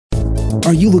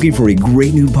Are you looking for a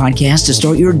great new podcast to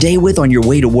start your day with on your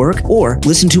way to work or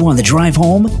listen to on the drive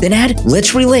home? Then add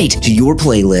Let's Relate to your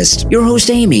playlist. Your host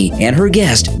Amy and her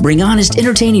guest bring honest,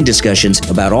 entertaining discussions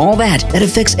about all that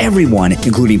affects everyone,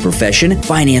 including profession,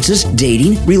 finances,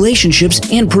 dating, relationships,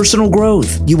 and personal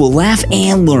growth. You will laugh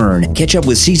and learn. Catch up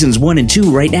with seasons 1 and 2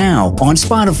 right now on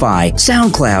Spotify,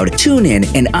 SoundCloud,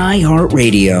 TuneIn, and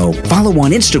iHeartRadio. Follow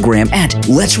on Instagram at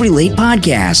Let's Relate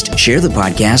Podcast. Share the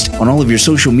podcast on all of your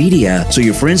social media so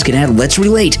your friends can add Let's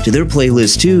Relate to their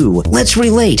playlist too. Let's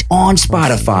Relate on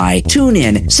Spotify,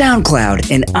 TuneIn,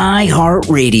 SoundCloud, and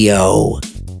iHeartRadio.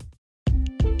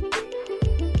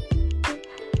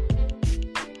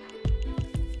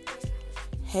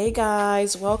 Hey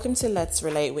guys, welcome to Let's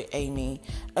Relate with Amy,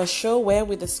 a show where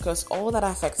we discuss all that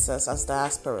affects us as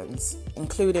diasporans,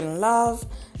 including love,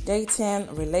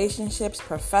 dating, relationships,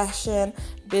 profession,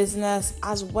 business,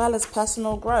 as well as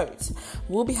personal growth.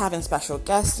 We'll be having special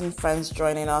guests and friends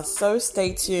joining us, so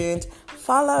stay tuned,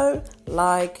 follow,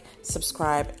 like,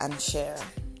 subscribe, and share.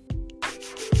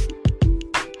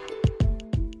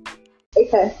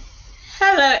 Okay.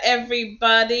 Hello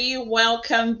everybody,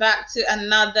 welcome back to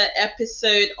another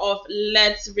episode of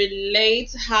Let's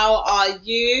Relate. How are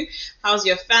you? How's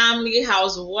your family?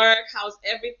 How's work? How's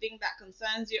everything that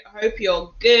concerns you? I hope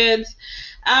you're good.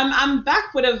 I'm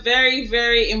back with a very,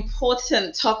 very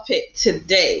important topic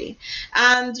today.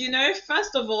 And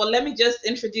first of all, let me just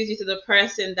introduce you to the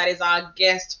person that is our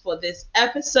guest for this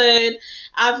episode.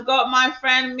 I've got my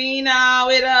friend Mina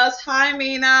with us. Hi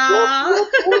Mina.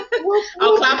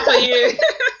 I'll clap for you.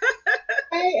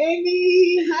 Hey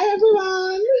Amy. Hi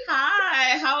everyone.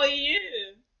 Hi, how are you?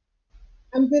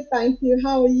 I'm good, thank you.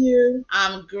 How are you?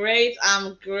 I'm great.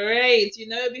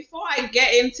 Before I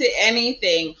get into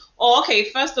anything,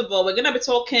 first of all, we're going to be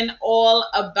talking all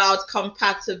about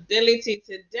compatibility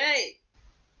today.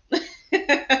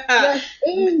 Yes,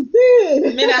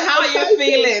 indeed. Mina, how are you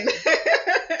feeling? To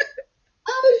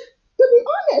be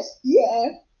honest, yeah,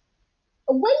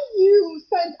 when you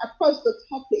sent across the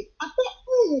topic, I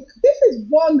thought, this is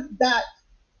one that,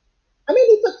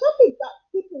 it's a topic that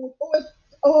people would always,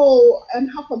 and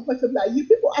how compatible are you?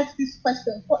 People ask this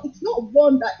question, but it's not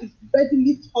one that is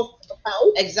readily talked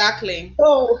about. Exactly.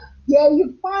 So, yeah,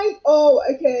 you find,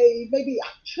 maybe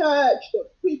at church, they'll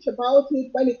preach about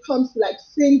it when it comes to like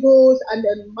singles and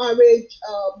then marriage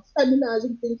seminars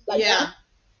and things like that.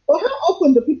 But how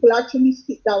often do people actually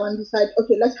sit down and decide,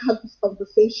 okay, let's have this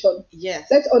conversation? Yes.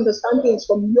 Let's understand things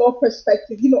from your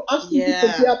perspective, asking people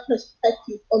their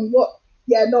perspective on what.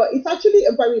 Yeah, no, it's actually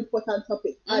a very important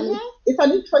topic, and it's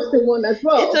an interesting one as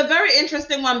well. It's a very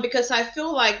interesting one because I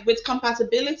feel like with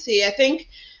compatibility, I think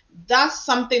that's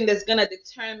something that's going to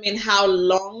determine how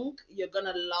long you're going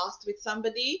to last with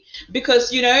somebody,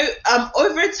 because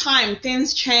over time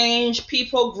things change,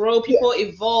 people grow, people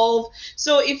evolve.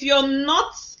 So if you're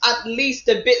not at least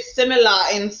a bit similar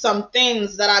in some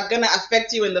things that are going to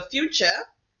affect you in the future,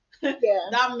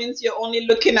 that means you're only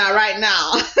looking at right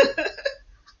now.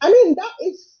 That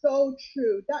is so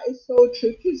true. That is so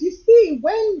true. Because you see,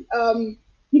 when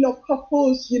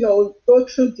couples, go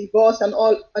through divorce and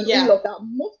all of that,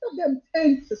 most of them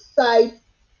tend to side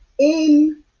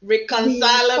in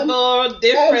reconcilable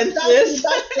differences. Exactly,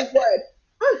 that's the word.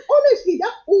 And honestly,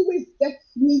 that always gets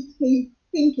me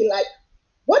thinking, like,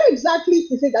 what exactly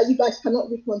is it that you guys cannot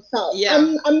reconcile? Yeah.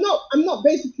 I'm not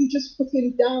basically just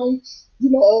putting down,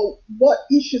 what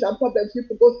issues and problems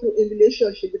people go through in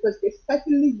relationship, because they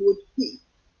certainly would be.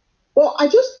 But I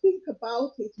just think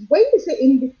about it. When you say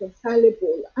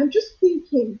irreconcilable, I'm just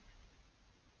thinking,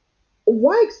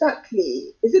 why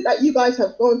exactly? Is it that you guys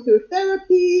have gone through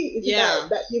therapy? Is it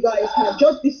that you guys have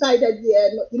just decided, this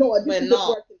isn't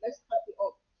working, let's cut it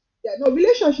off? Yeah, no,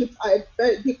 relationships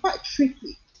they're quite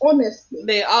tricky, honestly.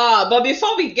 They are. But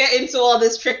before we get into all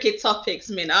these tricky topics,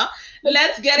 Mina,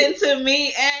 let's get into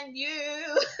me and you.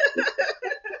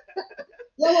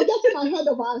 Yeah, we're getting ahead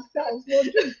of ourselves. We're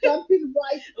just jumping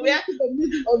right into the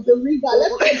middle of the river.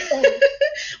 Let's get started.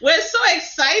 We're so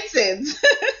excited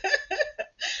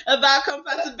about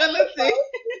compatibility.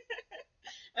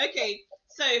 Okay,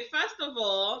 so first of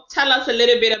all, tell us a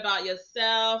little bit about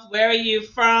yourself. Where are you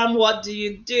from? What do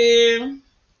you do?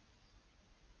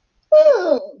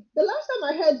 The last time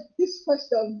I heard this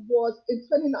question was in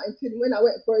 2019 when I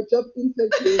went for a job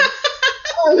interview.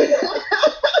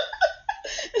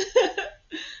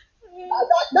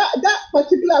 That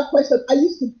particular question, I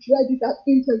used to dread it at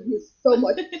interviews so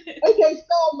much. Okay,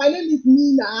 so my name is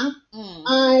Mina.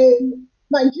 I'm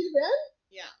Nigerian.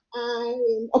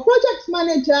 I'm a project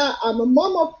manager. I'm a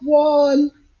mom of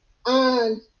one,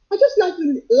 and I just like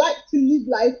to live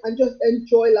life and just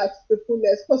enjoy life to the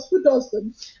fullest. Because who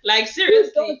doesn't? Like, Who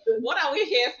seriously, doesn't? what are we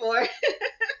here for?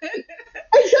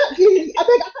 Exactly. I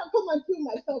beg, I can't come and kill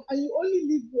myself, and you only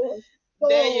live once. So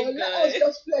There you let go. us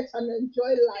just flex and enjoy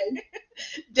life.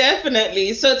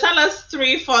 Definitely. So tell us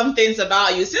three fun things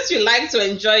about you. Since you like to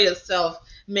enjoy yourself,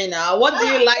 Mina, what do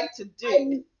you Ah, like to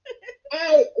do?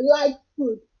 I like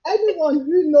food. Anyone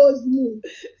who knows me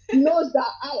knows that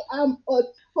I am a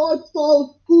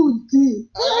total foodie.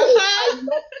 Hey, I Uh-huh.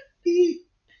 love to eat.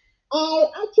 I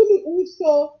actually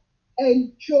also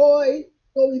enjoy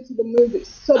going to the movies.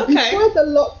 So Okay. before the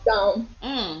lockdown,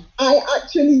 Mm. I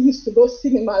actually used to go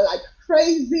cinema like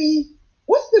crazy.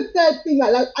 What's the third thing I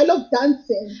like? I love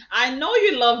dancing. I know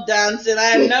you love dancing.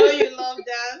 I know you love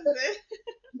dancing.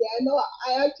 Yeah, no,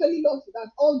 I actually love to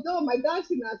dance. Although my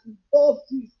dancing has evolved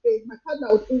these days, my partner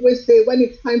would always say when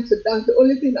it's time to dance, the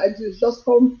only thing I do is just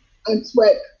come and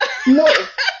twerk. No,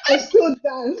 I still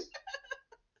dance.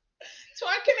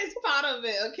 Twerking is part of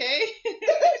it, okay?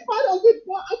 It's part of it,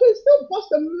 but I can still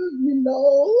bust a move,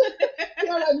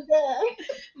 here and there.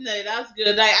 No, that's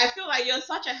good. Like, I feel like you're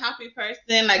such a happy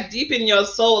person, like deep in your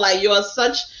soul, like you're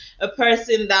such a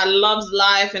person that loves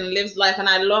life and lives life, and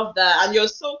I love that. And you're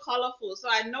so colorful. So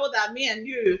I know that me and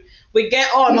you, we get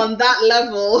on that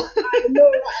level. I know,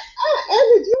 right?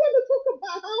 Ellie, do you want to talk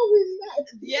about how we met?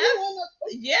 Do you Yes, want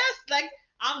to yes. Like,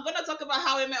 I'm gonna talk about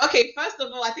how we met. Okay, first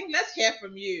of all, I think let's hear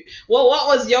from you. Well, what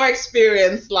was your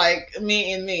experience like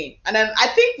meeting me? And then I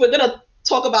think we're gonna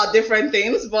talk about different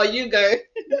things, but you go.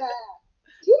 Yeah.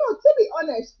 To be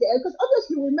honest, yeah, because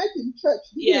obviously we met in church,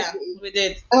 didn't Yeah, we? we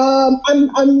did. I'm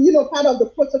part of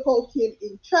the protocol team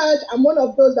in church. I'm one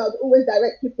of those that would always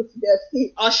direct people to their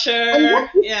seats. And Usher, what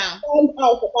we yeah. found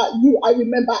out about you, I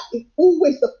remember, is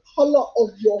always the color of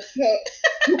your hair.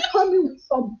 You come in with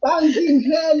some banging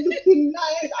hair, looking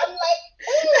nice. I'm like,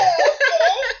 hey,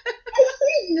 okay, I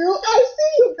see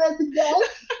you, baby girl.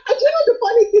 And you know the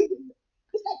funny thing is,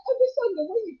 it's like every Sunday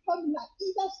when you come in, like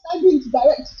either standing to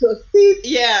direct you to a seat,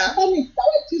 Yeah. standing to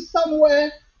direct you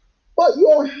somewhere, but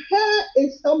your hair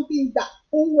is something that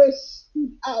always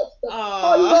stood out. The Oh.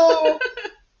 color.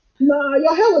 Nah,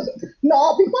 your hair was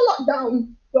no before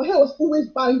lockdown. Your hair was always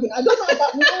banging. I don't know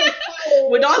about now.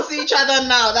 We don't see each other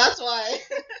now, that's why.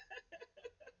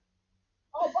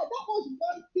 Oh, but that was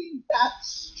one thing that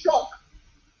struck,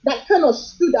 that kind of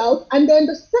stood out. And then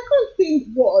the second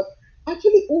thing was, I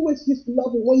actually always used to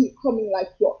love it when you come in like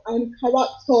your Ankara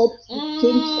tops with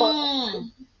jeans on. I Mm.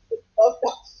 used to love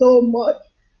that so much.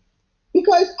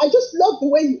 Because I just love the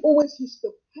way you always used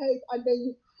to peg, and then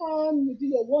you come, you do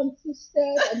your 1 2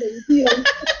 step, and then you do your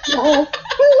now.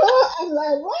 Hello, I'm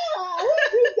like, wow,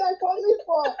 what's this guy calling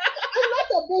for? I'm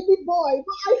not a baby boy,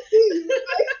 but I see you,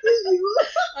 I see you.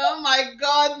 Oh my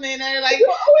god, man. Like, You're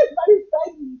always very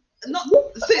friendly. no,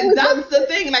 You're see, always very that's the friendly.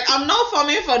 thing. Like, I'm not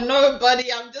farming for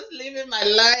nobody. I'm just living my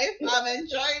life. I'm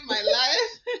enjoying my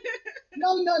life.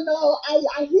 No.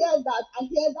 I hear that. I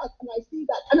hear that, and I see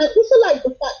that. And I also like the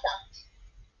fact that,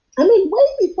 I mean,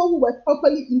 way before we were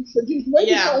properly introduced, way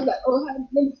before I Yeah. was like, oh, hi,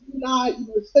 let me see now,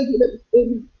 so you let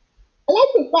me. I like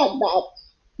the fact that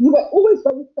you were always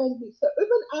very friendly. So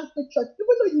even after church,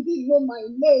 even though you didn't know my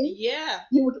name, Yeah.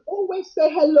 you would always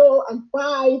say hello and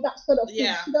bye, that sort of thing.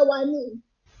 Yeah. You know what I mean?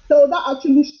 So that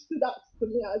actually stood out to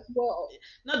me as well.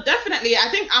 No, definitely. I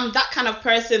think I'm that kind of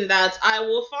person that I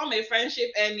will form a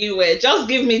friendship anywhere. Just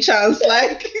give me chance.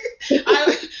 Like,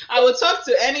 I I will talk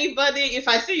to anybody. If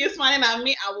I see you smiling at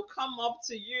me, I will come up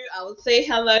to you. I will say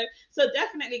hello. So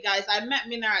definitely, guys, I met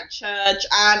Mina at church,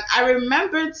 and I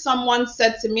remembered someone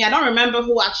said to me. I don't remember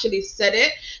who actually said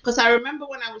it, because I remember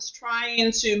when I was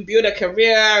trying to build a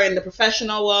career in the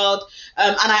professional world,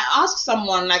 and I asked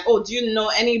someone like, "Oh, do you know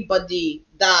anybody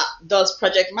that does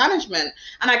project management?"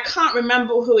 And I can't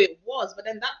remember who it was, but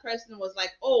then that person was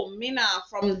like, "Oh, Mina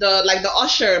from the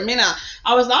usher, Mina."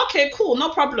 I was like, "Okay, cool, no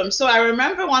problem." So I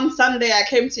remember one Sunday I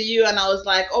came to you and I was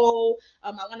like, "Oh, I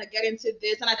want to get into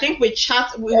this," and I think we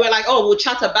were like, "Oh, we'll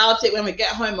chat about it when we get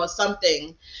home or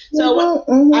something." So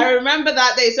Mm-hmm. I remember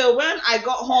that day. So when I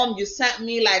got home, you sent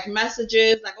me like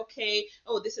messages like, "Okay,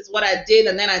 oh, this is what I did,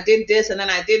 and then I did this, and then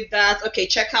I did that. Okay,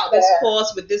 check out this Yeah.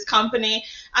 course with this company."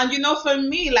 And for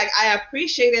me, like, I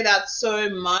appreciated that so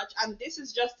much. And this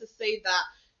is just to say that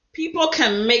people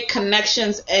can make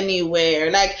connections anywhere.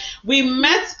 Like, we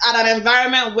met at an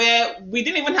environment where we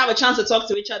didn't even have a chance to talk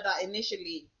to each other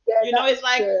initially. Yeah, It's that's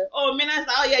like, true. oh, Mina's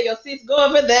like, "Oh yeah, your seats go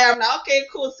over there." I'm like, "Okay,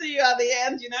 cool, see you at the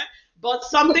end." but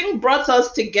something brought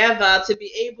us together to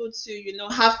be able to,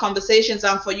 have conversations,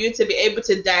 and for you to be able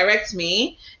to direct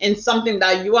me in something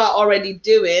that you are already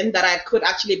doing that I could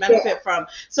actually benefit from.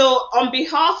 So on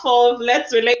behalf of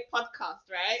Let's Relate podcast,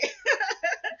 right?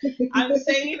 I'm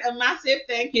saying a massive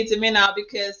thank you to Mina,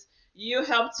 because you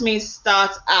helped me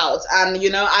start out. And,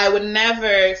 I would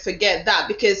never forget that,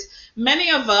 because many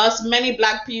of us, many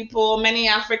Black people, many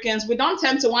Africans, we don't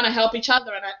tend to want to help each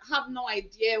other. And I have no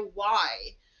idea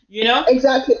why,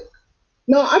 Exactly.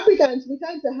 No, Africans, we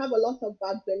tend to have a lot of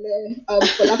bad belly,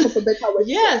 for lack of a better word.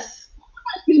 Yes.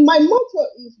 Actually, my motto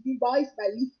is be wise by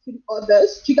lifting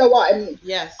others. Do you get what I mean?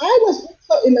 Yes. I was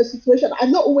also in a situation, I've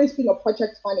not always been a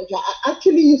project manager. I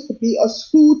actually used to be a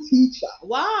school teacher.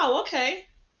 Wow, okay.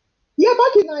 Yeah,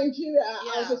 back in Nigeria,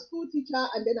 I was a school teacher,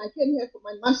 and then I came here for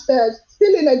my master's,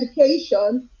 still in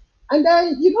education. And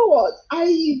then, you know what? I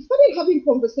started having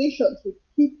conversations with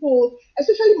people,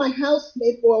 especially my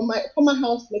housemate, or my former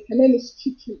housemate. Her name is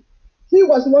Chichi. She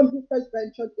was the one who first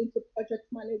ventured into project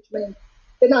management.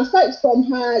 Then aside from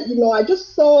her, I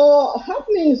just saw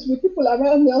happenings with people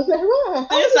around me. I was like, wow,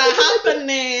 things are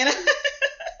happening.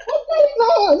 What's going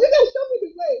on? You guys show me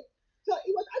the way. So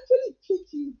it was actually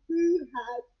Chichi who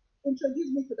had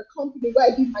introduced me to the company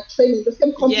where I did my training, the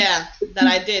same company. Yeah, that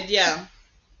I did, yeah.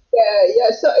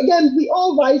 Yeah. So again, we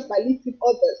all rise by lifting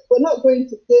others. We're not going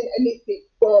to gain anything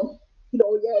from,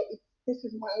 this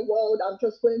is my world. I'm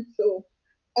just going to,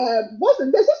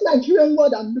 there's this Nigerian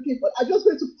word I'm looking for. I'm just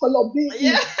going to follow this.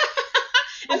 Yeah.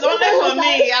 It's only for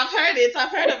me. I've heard it. I've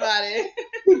heard about it.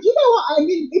 Do you know what I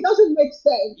mean? It doesn't make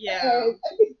sense. Yeah.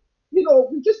 We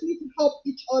just need to help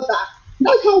each other.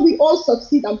 That's how we all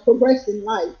succeed and progress in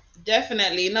life.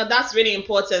 Definitely. No, that's really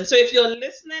important. So if you're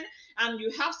listening and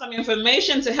you have some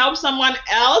information to help someone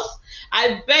else,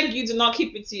 I beg you, do not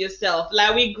keep it to yourself.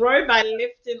 Like, we grow by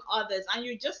lifting others, and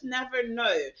you just never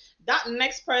know. That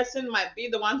next person might be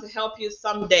the one to help you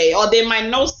someday, or they might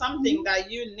know something that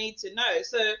you need to know.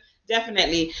 So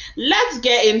definitely, let's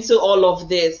get into all of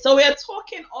this. So we're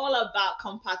talking all about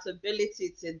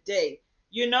compatibility today.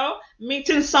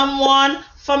 Meeting someone,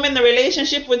 forming a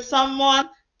relationship with someone,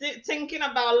 thinking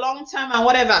about long term and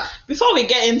whatever. Before we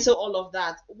get into all of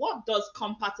that, what does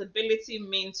compatibility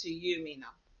mean to you, Mina?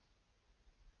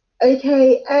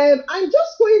 Okay, I'm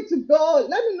just going to go.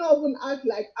 Let me not even act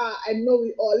like I know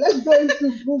it all. Let's go into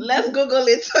Google. Let's Google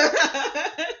it.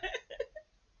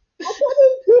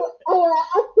 According to our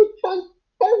African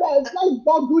parents, let's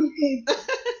Google it.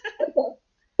 Okay.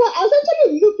 So I was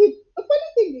actually looking. The funny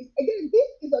thing is, again, this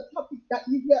is a topic that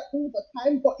you hear all the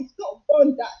time, but it's not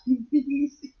one that you really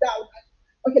sit down and,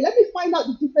 okay, let me find out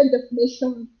the different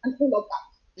definitions and all of that.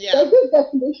 Yeah. There's this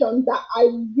definition that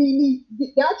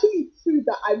there are actually two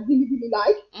that I really, really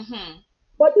like. Mm-hmm.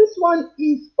 But this one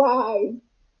is by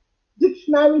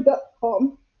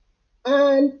dictionary.com,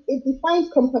 and it defines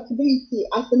compatibility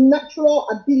as the natural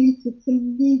ability to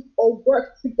live or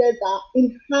work together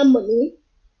in harmony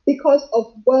because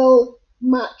of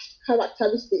well-matched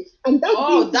characteristics. And that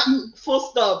full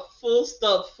stop.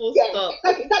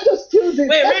 Like, that just kills it.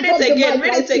 Wait, read it again.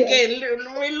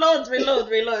 Reload.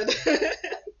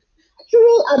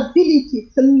 Natural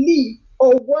ability to live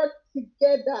or work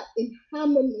together in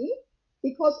harmony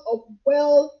because of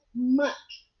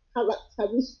well-matched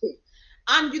characteristics.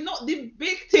 And the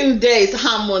big thing there is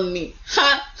harmony.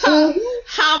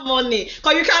 Harmony.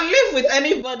 Because you can live with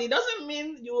anybody. It doesn't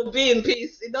mean you will be in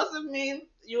peace. It doesn't mean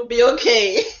you'll be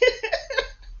okay.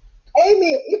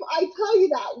 Amy, if I tell you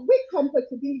that with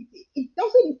compatibility, it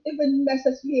doesn't even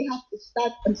necessarily have to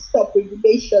start and stop with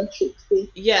relationships.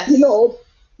 Yes.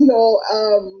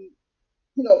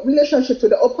 Relationships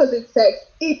with the opposite sex.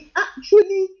 It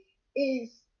actually is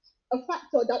a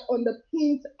factor that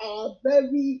underpins our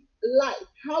very life,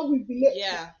 how we relate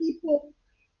to people.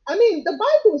 I mean, the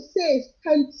Bible says,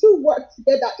 can two work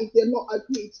together if they're not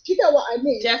agreed? Do you get what I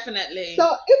mean? Definitely. So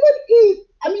even if,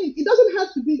 it doesn't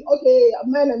have to be, okay, a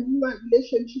man and woman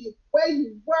relationship where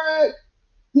you work,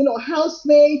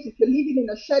 housemates, if you're living in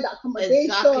a shared accommodation.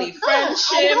 Exactly.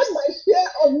 Friendships. I have my share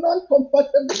of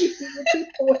non-compatibility with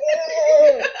people.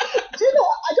 Hey. I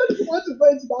don't even want to go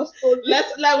into that story.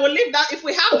 We'll leave that. If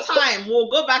we have time, we'll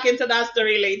go back into that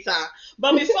story later.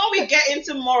 But before we get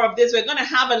into more of this, we're going to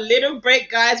have a little break,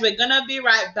 guys. We're going to be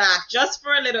right back. Just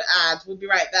for a little ad. We'll be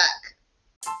right back.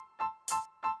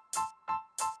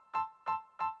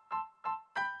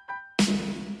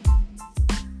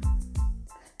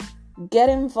 Get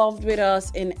involved with us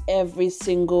in every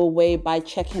single way by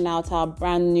checking out our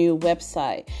brand new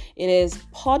website. It is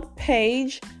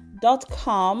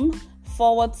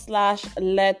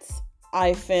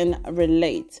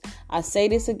podpage.com/let's-relate. I say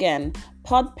this again,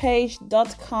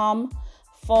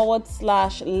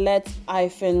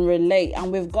 podpage.com/let's-relate,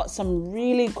 and we've got some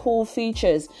really cool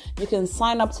features. You can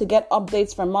sign up to get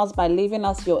updates from us by leaving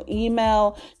us your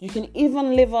email. You can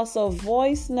even leave us a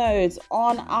voice note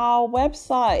on our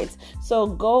website. So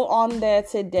go on there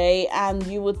today and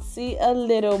you would see a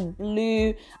little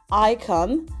blue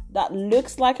icon that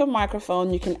looks like a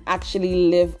microphone. You can actually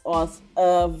leave us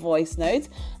a voice note.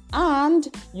 And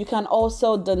you can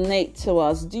also donate to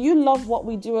us. Do you love what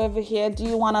we do over here? Do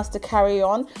you want us to carry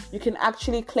on? You can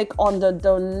actually click on the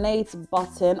donate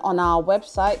button on our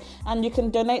website and you can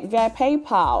donate via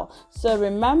PayPal. So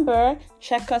remember,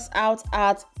 check us out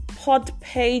at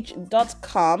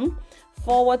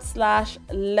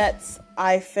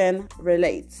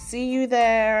podpage.com/let's-relate. See you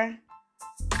there.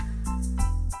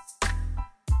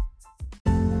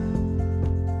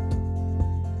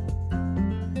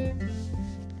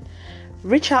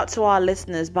 Reach out to our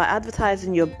listeners by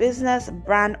advertising your business,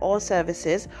 brand, or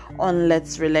services on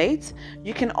Let's Relate.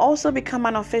 You can also become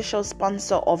an official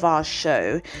sponsor of our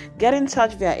show. Get in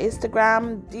touch via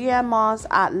Instagram, DM us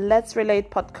at Let's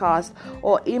Relate Podcast,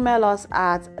 or email us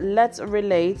at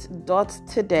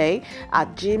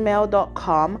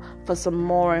letsrelate.today@gmail.com for some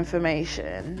more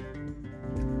information.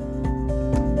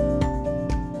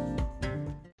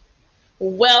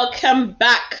 Welcome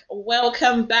back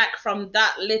from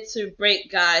that little break,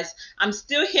 guys. I'm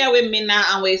still here with Mina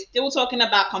and we're still talking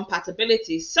about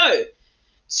compatibility. So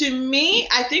to me,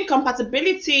 I think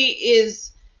compatibility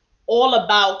is all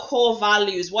about core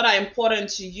values. What are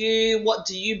important to you? What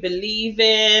do you believe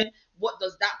in? What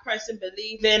does that person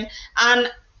believe in?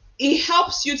 And it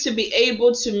helps you to be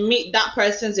able to meet that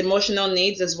person's emotional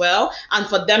needs as well, and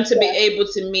for them to be able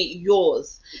to meet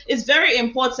yours. It's very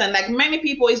important. Like many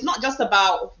people, it's not just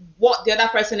about what the other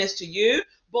person is to you,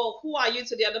 but who are you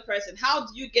to the other person? How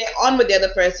do you get on with the other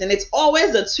person? It's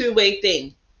always a two-way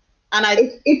thing. And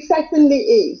it certainly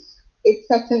is. It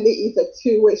certainly is a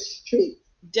two-way street.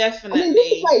 Definitely. I mean,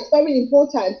 this is why it's very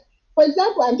important. For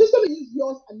example, I'm just going to use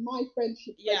yours and my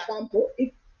friendship, for example.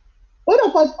 If both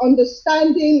of us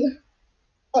understanding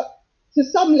to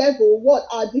some level what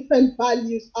our different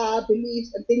values are,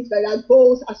 beliefs, and things like that,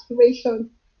 goals,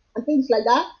 aspirations, and things like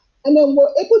that, and then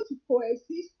we're able to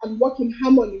coexist and work in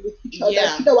harmony with each other.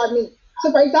 You know what I mean?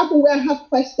 So, for example, where I have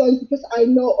questions because I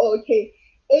know, okay,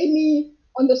 Amy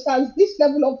understands this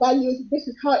level of values, this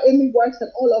is how Amy works,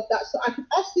 and all of that. So I can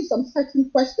ask you some certain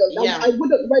questions that I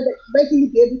wouldn't readily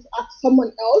be able to ask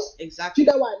someone else. Exactly.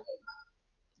 Do you know what I mean?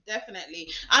 Definitely.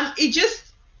 And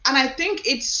I think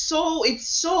it's so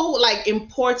like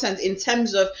important in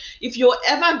terms of if you're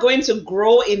ever going to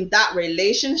grow in that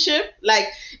relationship,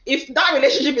 like if that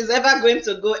relationship is ever going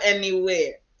to go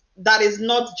anywhere, that is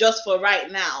not just for right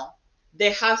now.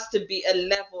 There has to be a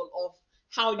level of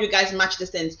how you guys match the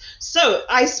things. So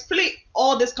I split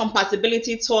all this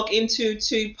compatibility talk into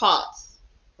two parts,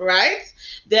 right?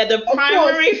 They're the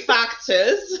primary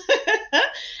factors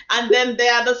and then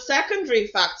there are the secondary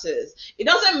factors. It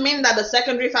doesn't mean that the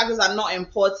secondary factors are not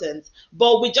important,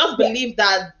 but we just believe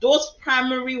that those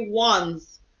primary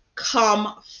ones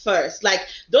come first. Like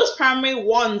those primary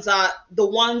ones are the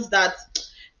ones that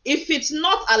if it's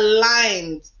not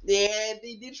aligned, the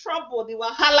trouble, the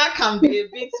wahala can be a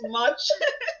bit much.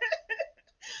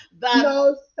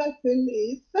 No,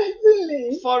 certainly.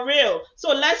 For real.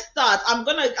 So let's start. I'm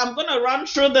gonna run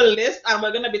through the list and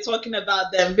we're gonna be talking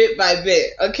about them bit by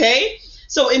bit. Okay.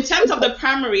 So in terms of the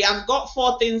primary, I've got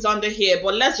 4 things under here,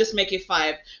 but let's just make it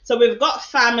 5. So we've got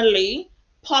family,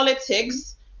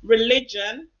 politics,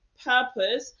 religion,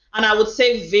 purpose, and I would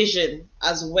say vision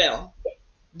as well.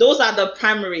 Those are the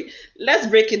primary. Let's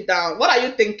break it down. What are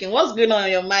you thinking? What's going on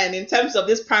in your mind in terms of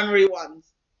these primary ones?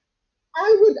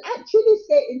 I would actually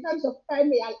say, in terms of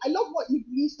primary, I love what you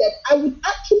listed. I would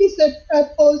actually say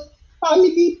purpose,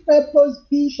 family, purpose,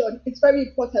 vision. It's very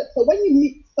important. So when you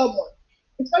meet someone,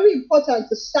 it's very important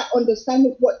to start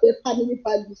understanding what their family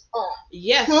values are.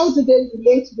 Yes. How do they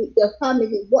relate with their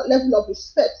family? What level of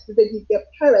respect do they give their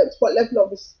parents? What level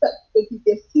of respect do they give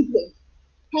their siblings?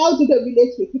 How do they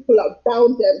relate with people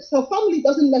around them? So family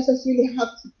doesn't necessarily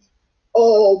have to be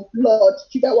blood.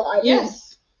 Do you get what I mean? Yes.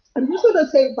 I'm just going to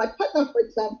say, my partner, for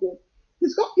example,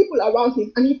 he's got people around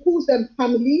him and he calls them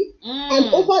family.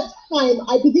 And over time,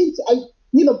 I began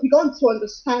to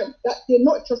understand that they're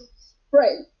not just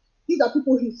friends. These are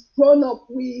people he's grown up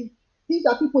with. These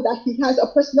are people that he has a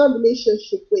personal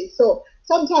relationship with. So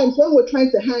sometimes when we're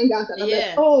trying to hang out and I'm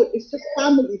like, oh, it's just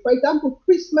family. For example,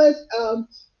 Christmas,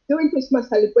 during Christmas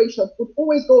celebration, would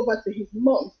always go over to his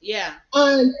mom. Yeah.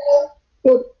 And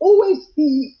there would always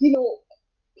be,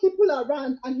 people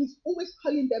around and he's always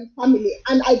calling them family.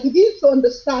 And I begin to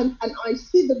understand and I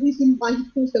see the reason why he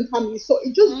calls them family. So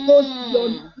it just goes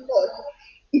beyond blood.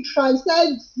 It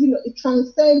transcends, it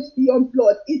transcends beyond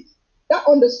blood. It's that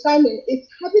understanding. It's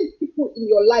having people in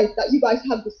your life that you guys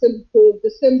have the same goal,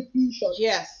 the same vision.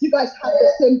 Yes. You guys have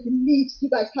the same beliefs. You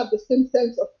guys have the same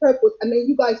sense of purpose. And then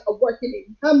you guys are working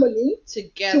in harmony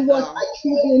together towards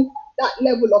achieving that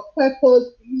level of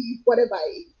purpose, belief, whatever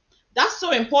it is. That's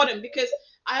so important, because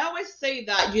I always say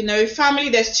that, family,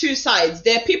 there's two sides.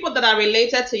 There are people that are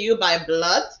related to you by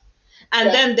blood, and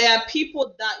then there are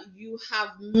people that you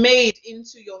have made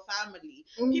into your family.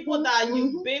 People that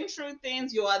you've been through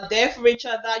things, you are there for each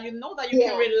other, you know that you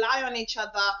can rely on each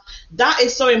other. That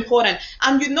is so important.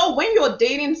 And when you're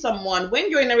dating someone,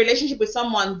 when you're in a relationship with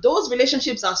someone, those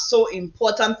relationships are so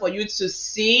important for you to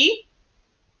see.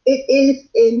 It is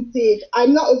indeed.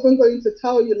 I'm not even going to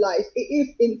tell you lies. It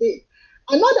is indeed.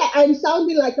 I know that I'm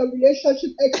sounding like a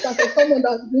relationship expert or someone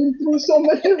that's been through so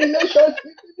many relationships.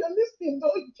 If you're listening,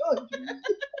 don't judge me.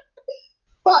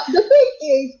 But the thing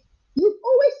is, you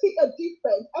always see a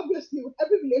difference. Obviously, with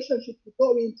every relationship you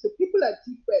go into, people are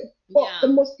different. But the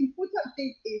most important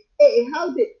thing is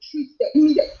how they treat their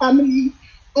immediate family,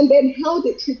 and then how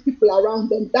they treat people around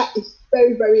them. That is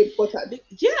very, very important.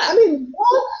 Yeah. I mean,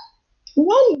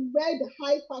 one red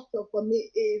high factor for me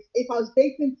is if I was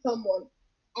dating someone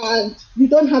and you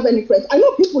don't have any friends. I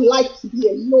know people like to be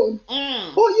alone,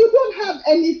 but you don't have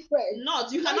any friends. No,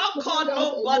 you cannot call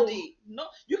nobody. No,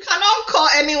 you cannot call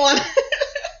anyone.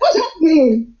 What's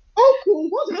happening? Uncle,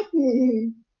 what's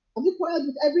happening? Have you quarreled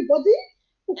with everybody?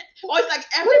 Or it's like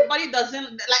everyone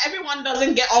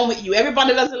doesn't get on with you.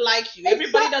 Everybody doesn't like you.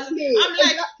 Everybody doesn't. I'm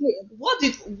like,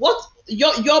 what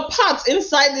your part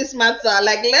inside this matter?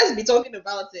 Like, let's be talking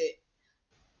about it.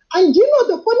 And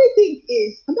the funny thing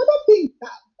is, another thing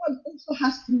that one also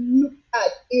has to look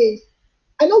at is,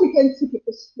 I know we can see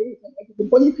people's spirit and everything,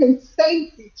 but you can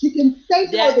sense it. You can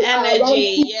sense their how they energy, are around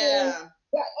people,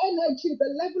 their energy,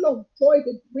 the level of joy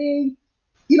they bring.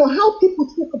 How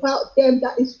people talk about them,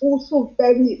 that is also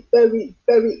very, very,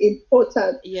 very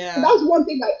important. Yeah. So that's one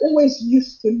thing I always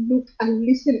used to look and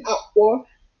listen out for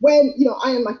when,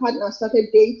 I and my partner started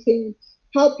dating,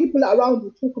 how people around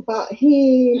you talk about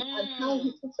him and how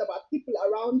he talks about people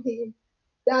around him.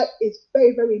 That is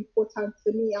very, very important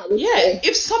to me, I would say.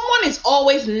 If someone is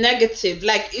always negative,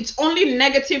 like it's only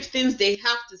negative things they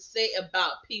have to say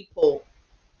about people.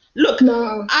 Look,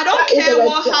 I don't care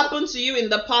what happened to you in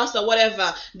the past or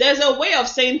whatever. There's a way of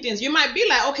saying things. You might be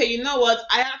like, okay, you know what?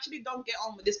 I actually don't get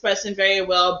on with this person very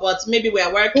well, but maybe we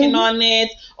are working on it,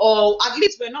 or at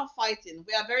least we're not fighting.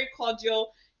 We are very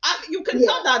cordial. You can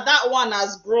tell that one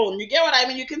has grown. You get what I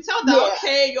mean? You can tell that,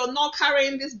 okay, you're not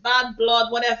carrying this bad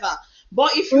blood, whatever.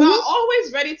 But if you are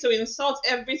always ready to insult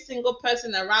every single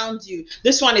person around you,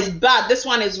 this one is bad, this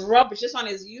one is rubbish, this one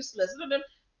is useless.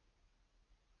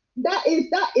 That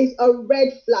is a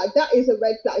red flag. That is a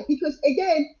red flag, because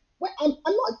again, I'm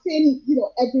not saying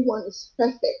everyone is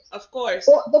perfect, of course.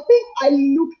 But the thing I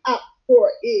look out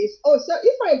for is, so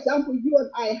if for example you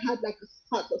and I had like a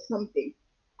spat or something,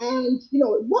 and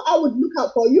what I would look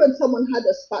out for, you and someone had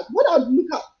a spat, what I would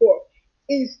look out for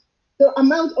is the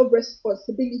amount of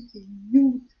responsibility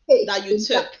you take that you took.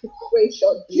 That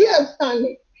situation. Do you understand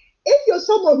me? If you're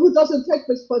someone who doesn't take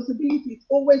responsibility, it's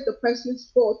always the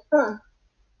person's fault.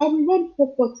 I will run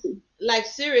property. Like,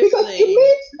 seriously. Because it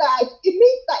means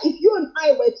that if you and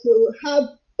I were to have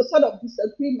a sort of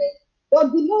disagreement, there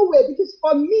would be no way. Because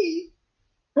for me,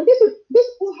 and this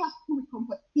all has to do with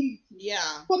compatibility.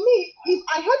 Yeah. For me, if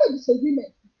I had a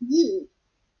disagreement with you,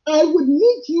 I would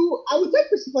need you. I would take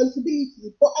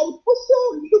responsibility, but I would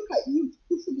also look at you to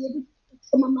also be able to take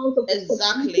some amount of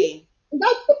responsibility. And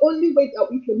that's the only way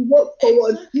that we can work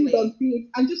towards build on things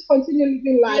and just continue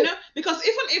living life. Because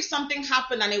even if something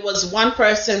happened and it was one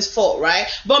person's fault, right?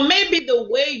 But maybe the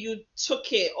way you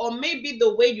took it, or maybe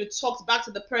the way you talked back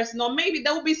to the person, or maybe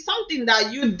there will be something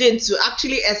that you did to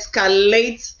actually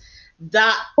escalate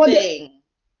that thing.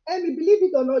 And believe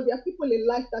it or not, there are people in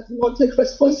life that do not take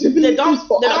responsibility. They don't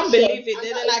believe it.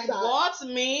 They're like, what,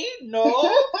 me? No.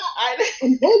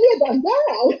 I'm holier than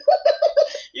thou.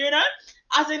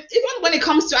 As in, even when it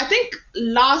comes to, I think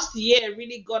last year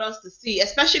really got us to see,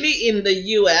 especially in the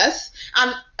US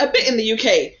and a bit in the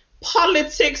UK,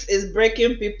 politics is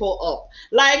breaking people up.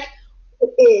 Like,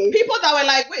 people that were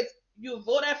like, wait, you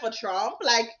voted for Trump?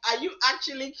 Like, are you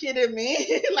actually kidding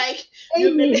me? Like,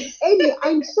 Amy,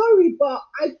 I'm sorry, but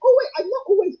I've not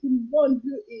always been one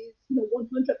who is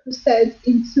 100%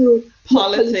 into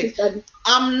politics.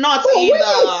 I'm not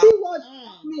either.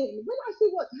 When I see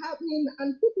what's happening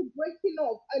and people breaking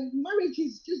up and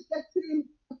marriages just getting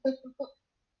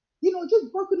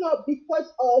just broken up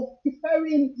because of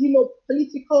differing,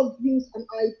 political views and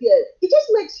ideas. It just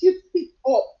makes you pick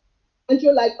up and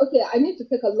you're like, okay, I need to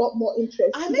take a lot more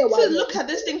interest. I You need get what to I mean? look at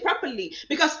this thing properly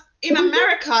because in Mhm.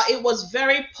 America it was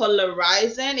very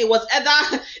polarizing. It was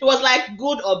either it was like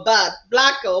good or bad,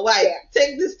 black or white. Yeah,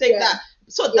 Take this, take yeah, that.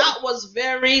 So yeah. that was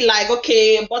very like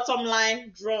okay, bottom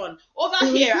line drawn. Over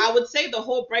here, Hmm. I would say the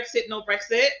whole Brexit, no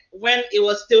Brexit, when it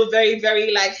was still very,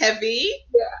 very like heavy,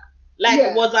 Yeah, like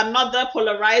yeah. was another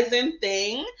polarizing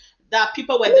thing that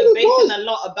people I were mean, it debating was. a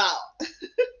lot about.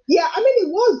 Yeah, I mean, it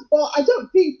was, but I don't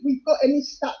think we've got any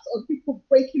stats on people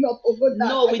breaking up over that.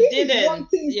 No, I we think it's one didn't.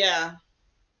 thing. Yeah.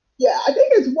 Yeah, I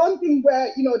think it's one thing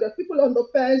where, there are people on the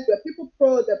fence, there are people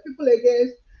pro, there are people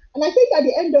against. And I think at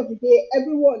the end of the day,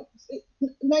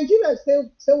 Nigerians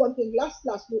say one thing, last,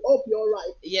 we'll all be all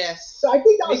right. Yes. So I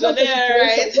think that We was go just a there,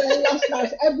 situation right? where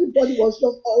last, everybody was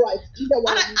just all right. Do you get And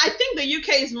what I, I mean? I think the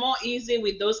UK is more easy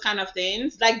with those kind of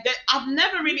things. Like I've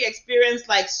never really experienced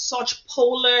like such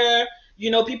polar.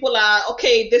 People are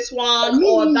okay, this Yeah, one me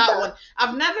or that neither. one.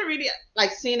 I've never really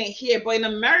like seen it here, but in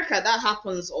America that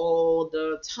happens all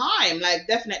the time. Like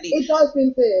definitely, It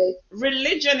doesn't it?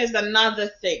 religion is another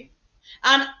thing.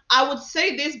 And I would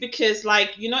say this because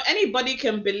like anybody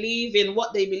can believe in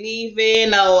what they believe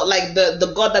in or like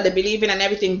the god that they believe in and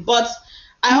everything, but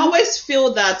I Mm-hmm. always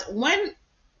feel that when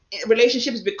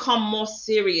relationships become more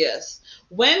serious,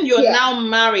 when you're Yeah. now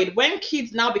married, when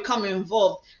kids now become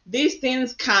involved, these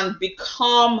things can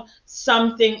become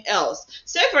something else.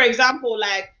 Say for example,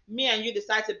 like me and you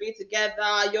decide to be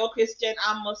together, you're Christian,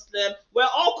 I'm Muslim, we're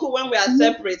all cool when we are Mm-hmm.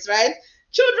 separate, right?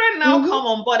 Children now Mm-hmm. come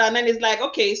on board and then it's like,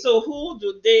 okay, so who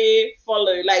do they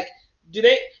follow? Like, do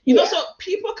they, Yeah. so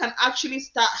people can actually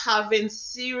start having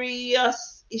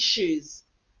serious issues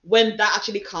when that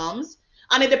actually comes.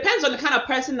 And it depends on the kind of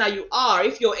person that you are,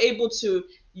 if you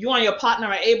and your partner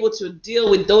are able to deal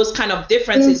with those kind of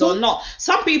differences or Mm-hmm. not.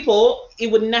 Some people,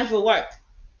 it would never work.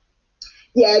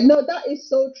 Yeah, no, that is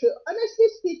so true. Honestly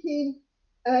speaking,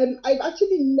 I've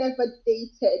actually never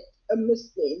dated a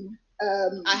Muslim,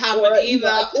 I haven't or either.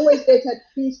 I've always dated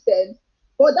Christians.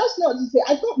 But that's not to say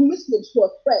I've got Muslims who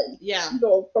are friends, Yeah.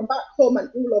 from back home and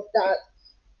all of that.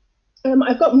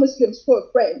 I've got Muslims who are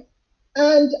friends,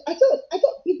 and I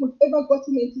don't think we've ever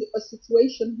gotten into a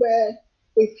situation where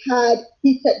we've had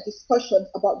heated discussions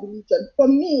about religion. For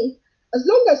me, as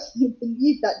long as you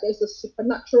believe that there's a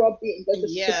supernatural being, there's a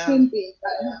Yeah. supreme being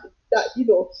that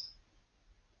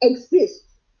exists,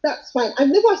 that's fine. I've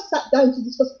never sat down to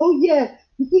discuss. Oh yeah,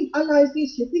 you think Allah is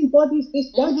this? You think God is this?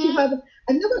 Why do you Mm-hmm. have?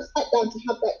 I've never sat down to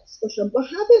have that discussion. But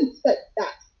having said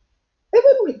that,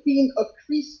 even with being a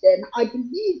Christian, I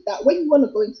believe that when you want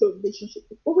to go into a relationship,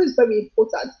 it's always very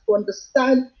important to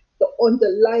understand the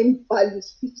underlying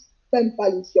values, Christian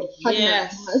values your partner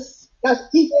has. Yes. That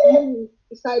if you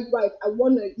decide, right, I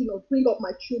want to, bring up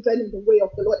my children in the way of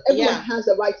the Lord, everyone Yeah. has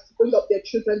a right to bring up their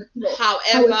children,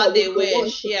 However however they way they want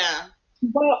wish. to. Yeah.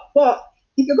 But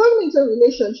if you're going into a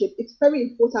relationship, it's very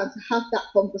important to have that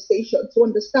conversation to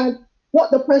understand what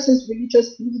the person's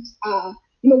religious needs are,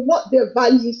 what their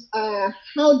values are,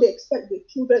 how they expect their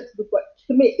children to be. But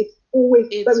to me, it's always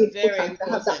It's very very important to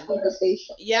have that important.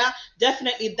 conversation. Yeah,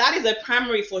 definitely. That is a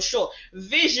primary for sure.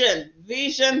 Vision,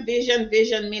 vision, vision,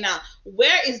 vision, Mina.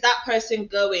 Where is that person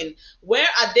going? Where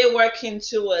are they working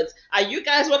towards? Are you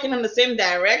guys working in the same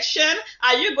direction?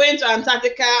 Are you going to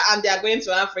Antarctica and they are going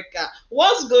to Africa?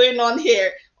 What's going on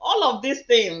here? All of these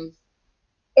things.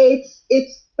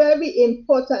 It's very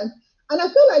important, and I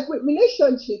feel like with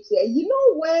relationships, yeah,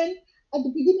 when at the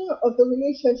beginning of the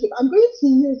relationship,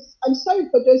 I'm sorry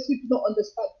for those who do not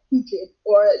understand Pidgin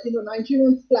or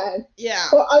Nigerian slang, Yeah.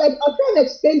 but I'll try and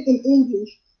explain in English.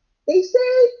 They say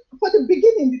for the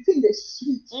beginning, the thing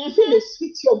Mm-hmm. they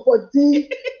sweet your body,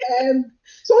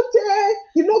 so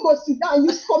you know go sit down and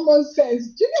use common sense.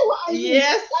 Do you know what I mean?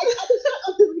 Yes. Like at the start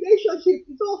of the relationship,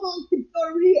 it's all hunky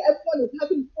dory, everyone is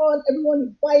having fun, everyone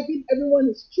is vibing, everyone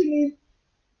is chilling.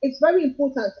 It's very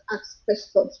important to ask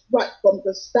questions right from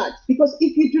the start, because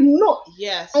if you do not and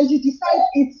Yes. you decide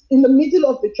it's in the middle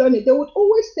of the journey, they would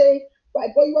always say,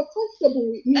 right, but you were comfortable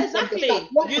with me from the start. Exactly.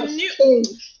 What You has knew changed?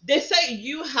 they say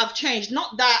you have changed.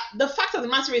 Not that the fact of the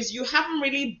matter is you haven't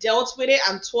really dealt with it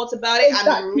and thought about it and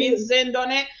Exactly. reasoned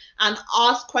on it and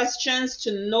asked questions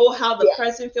to know how the Yeah.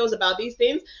 person feels about these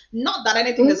things. Not that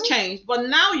anything has Mhm. changed, but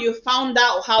now you found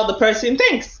out how the person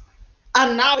thinks.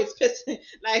 And now it's pissing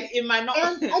like it might not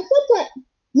And sometimes,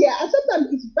 yeah, and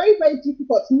sometimes it's very, very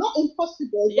difficult. Not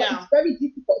impossible, but it's Yeah, very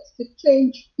difficult to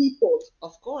change people.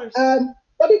 of course. Um,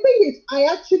 But the thing is, I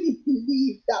actually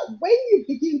believe that when you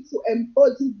begin to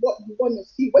embody what you want to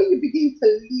see, when you begin to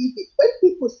live it, when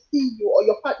people see you or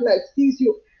your partner sees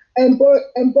you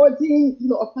embodying,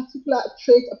 a particular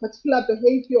trait, a particular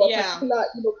behavior, a Yeah. particular,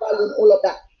 value, and all of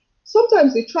that.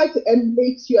 Sometimes they try to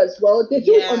emulate you as well. They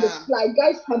do it on the Yeah. fly.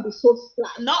 Guys can be so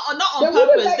slack. Not They on wouldn't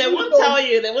purpose. let They you won't know. tell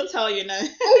you. They won't tell you, no.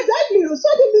 Exactly.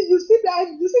 Suddenly you see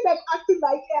them acting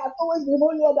like, yeah, I've always been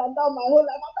holier than thou my whole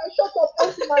life. I'm like, shut up,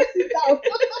 empty my sit down.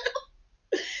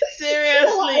 You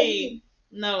know what I Seriously. mean?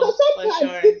 So No, for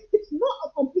sometimes sure. it's not a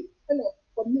complete turn off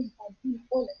for me, if I'm being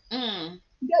honest. Mm.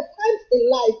 There are times in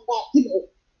life that,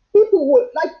 people would,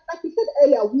 like we said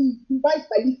earlier, we rise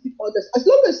by lifting others. As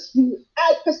long as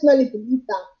I personally believe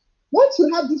that once you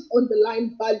have these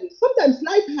underlying values, sometimes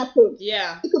life happens.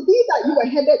 Yeah. It could be that you were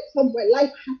headed somewhere,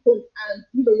 life happened,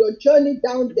 and your journey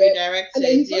down there, and then Redirected.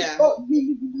 you just Yeah. got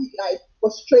really, really like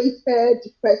frustrated,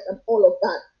 depressed, and all of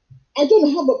that. I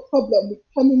don't have a problem with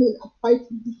coming in and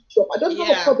fighting this job. I don't have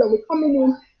a Yeah. problem with coming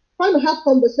in, trying to have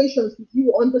conversations with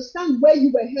you, understand where you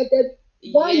were headed,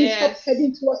 why you stopped Yes.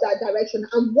 heading towards that direction,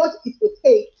 and what it would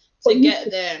take for To you get to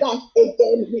there. start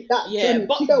again with that Yeah. journey. Do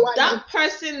But you get what I mean? that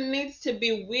person needs to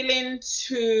be willing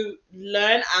to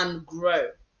learn and grow.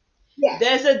 Yes,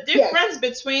 There's a yes, difference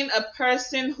between a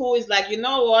person who is like, you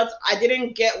know what, I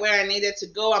didn't get where I needed to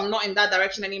go. I'm not in that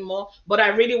direction anymore, but I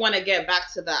really want to get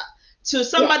back to that. To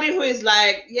yes. somebody who is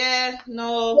like, yeah,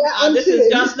 no, Yeah, I'm this is chilling.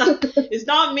 just not, it's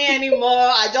not me anymore.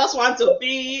 I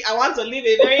want to live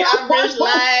a very average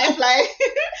life. Like,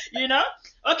 you know,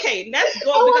 okay, let's I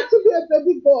go because want to be a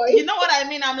baby boy. you know what I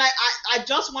mean? I'm like, I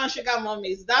just want sugar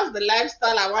mummies. That's the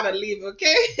lifestyle I want to live,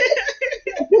 okay?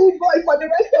 A baby boy for the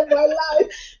rest of my life.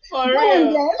 For Go on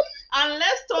real. then. And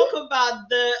let's talk about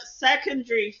the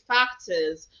secondary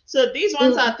factors. So these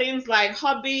ones Mm, are things like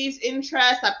hobbies,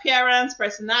 interests, appearance,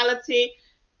 personality.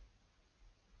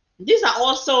 These are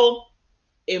also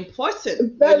important,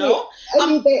 you very, know? I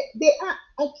mean, they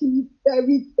are actually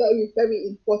very, very, very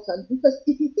important because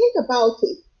if you think about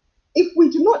it, if we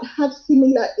do not have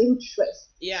similar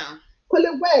interests, Yeah. call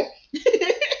it work.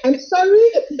 I'm sorry,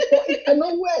 but it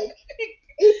cannot work.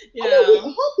 I mean, with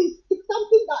Yeah. hobbies, it's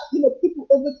something that people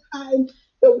over time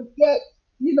they would get,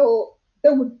 they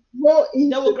would grow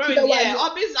They will into. grow Do you in, know what I yeah. mean?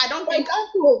 Hobbies, I don't For think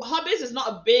example, hobbies is not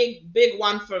a big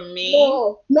one for me.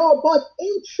 no, no, but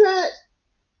interest,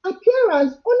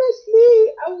 appearance,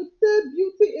 honestly, I would say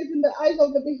beauty is in the eyes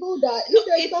of the beholder. No, If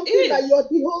there's it something that is. you're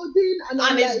beholding, and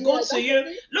I'm And it's like, yeah, good to that's you.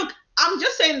 okay. Look, I'm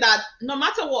just saying that no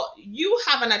matter what, you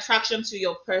have an attraction to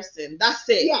your person. That's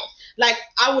it. Yes, Like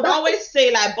I would that is. always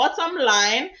say, like bottom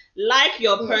line, like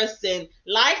your Mm. person,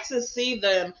 like to see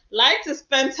them, like to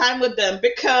spend time with them No,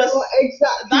 because that's what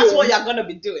exactly. you're gonna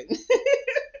be doing.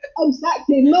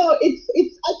 Exactly. No,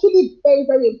 it's actually very,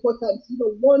 very important.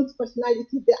 One's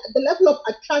personality, the level of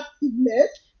attractiveness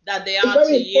That they is are to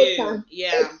very you. important.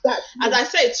 Yeah. As Exactly. I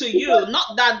say to you, Because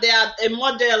not that they are a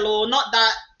model or not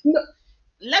that no,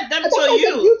 let them that's to why I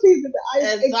said you. beauty is in the eyes.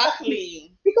 Exactly.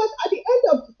 Exactly. Because at the end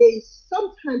of the day,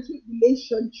 sometimes with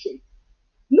relationships,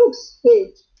 looks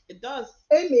fade. It does.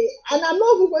 Amy, and I'm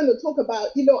not even going to talk about,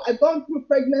 I've gone through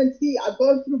pregnancy, I've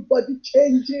gone through body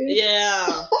changes.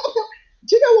 Yeah.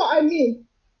 Do you know what I mean?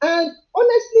 And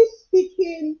honestly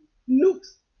speaking,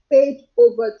 looks fade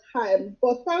over time.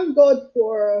 But thank God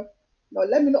for, no,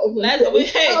 let me not even say it.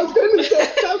 I Hey, was going to say,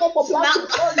 thank God for snap.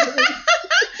 plastic surgery.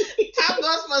 Thank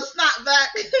God for snapback.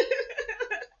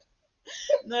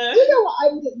 No. Do you know what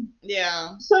I mean?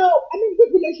 Yeah. So, I mean, with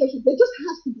relationships, there just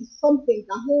has to be something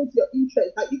that holds your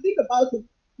interest. Like, you think about it,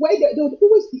 where there would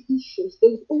always be issues, there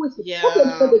would always be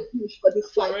problems for Yeah. the finish for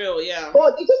this For life. real, yeah.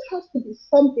 But it just has to be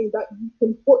something that you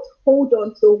can both hold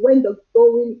on to when the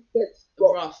going gets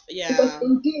rough. Rough, Because yeah.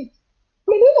 indeed,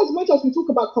 I mean, in as much as we talk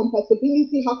about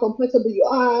compatibility, how compatible you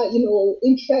are,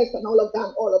 interest and all of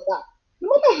that, no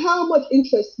matter how much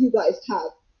interest you guys have,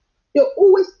 there are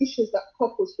always issues that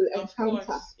couples will Of encounter.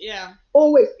 course, yeah.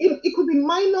 Always. It could be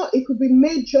minor, it could be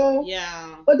major.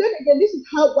 Yeah. But then again, this is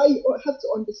why you have to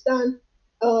understand,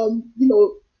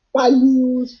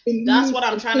 values, That's beliefs, what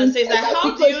I'm and trying to things say is like that that.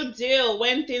 how do Because, you deal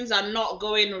when things are not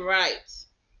going right?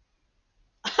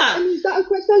 and is that a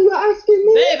question you're asking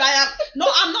me? Babe, I am no,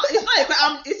 I'm not. It's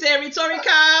not. It's a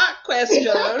rhetorical question.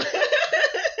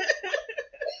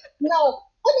 Now,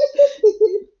 honestly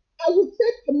speaking, I would say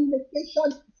communication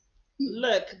is key.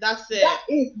 Look, that's That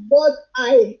it. is what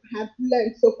I have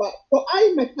learned so far. So I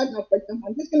and my partner, for example,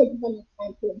 I'm just going to give an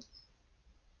example.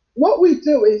 What we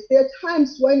do is there are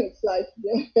times when it's like,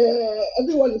 yeah,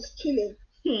 everyone is chilling.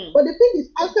 Hmm. But the thing is,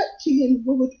 after chilling,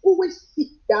 we would always sit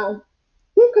down,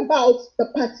 take talk about the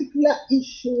particular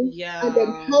issue and then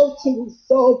how to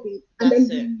resolve it, and then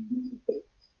remove it.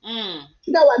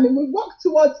 You know what I mean? We work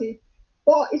towards it,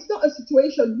 but it's not a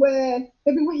situation where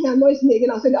maybe when he annoys me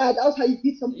again, I'll say, that was how you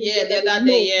did something. Yeah, the other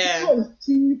day, yeah. We don't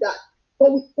do that.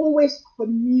 But we always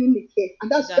communicate,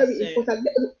 and that's very important.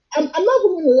 I'm not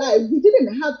going to lie, we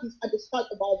didn't have this at the start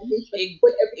of our relationship.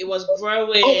 It was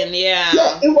growing, yeah.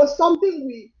 Yeah, it was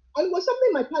something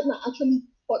my partner actually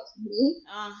taught me.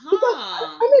 Because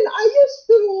I mean, I used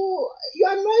to, you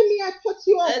annoy me, I cut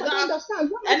you off. I don't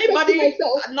understand. Anybody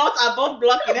not above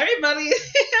blocking, everybody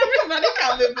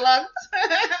can be blocked.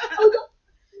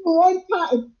 One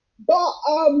time, but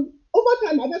over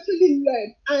time I've actually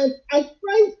learned, and I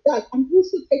find that I'm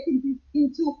also taking this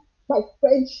into my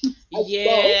friendships as well.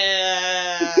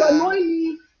 If you annoy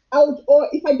me, or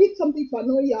if I did something to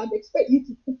annoy you, I'd expect you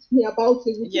to talk to me about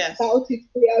it. We talk about it,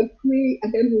 we agree,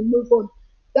 and then we move on.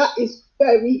 That is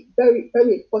very, very,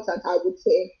 very important, I would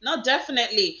say. No,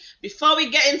 definitely. Before we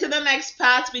get into the next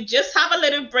part, we just have a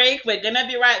little break. We're going to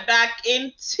be right back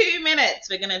in 2 minutes.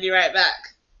 We're going to be right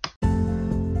back.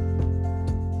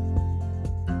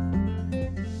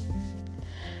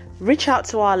 Reach out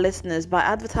to our listeners by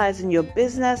advertising your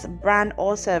business, brand,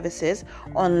 or services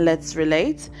on Let's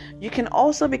Relate. You can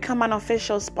also become an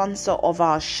official sponsor of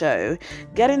our show.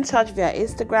 Get in touch via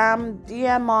Instagram,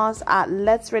 DM us at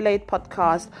Let's Relate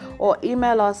Podcast, or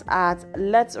email us at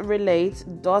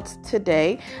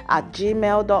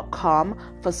letsrelate.today@gmail.com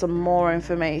for some more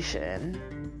information.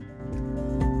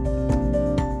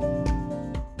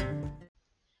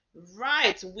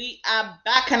 Right, we are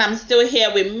back and I'm still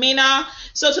here with Mina.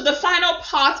 So to the final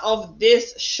part of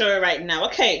this show right now.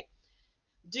 Okay,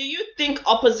 do you think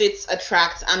opposites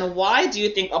attract, and why do you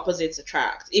think opposites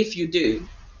attract, if you do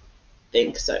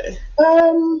think so?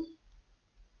 Opposites.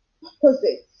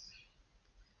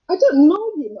 I don't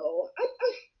know,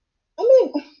 I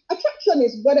mean, attraction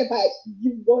is whatever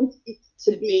you want it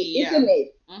to be, isn't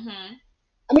it? Mm-hmm.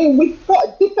 I mean, we've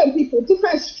got different people,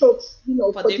 different strokes,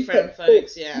 for different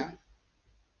folks, yeah.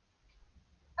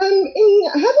 In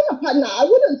having a partner, I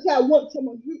wouldn't say I want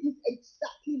someone who is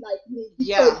exactly like me,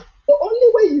 because the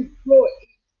only way you grow is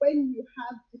when you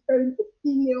have different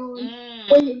opinions,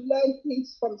 when you learn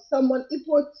things from someone. If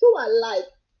we're too alike,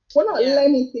 we're not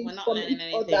learning things from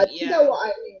each other. You know what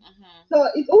I mean? So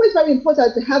it's always very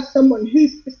important to have someone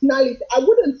whose personality, I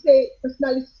wouldn't say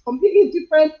personality is completely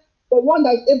different, but one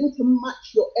that is able to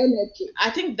match your energy.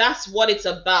 I think that's what it's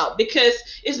about, because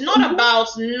it's not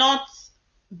about not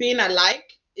being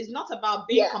alike. It's not about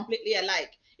being completely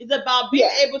alike. It's about being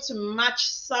able to match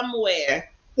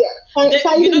somewhere.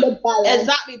 Finding the balance.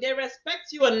 Exactly. They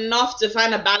respect you enough to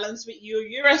find a balance with you.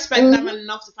 You respect them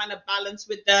enough to find a balance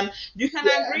with them. You can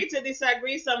agree to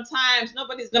disagree sometimes.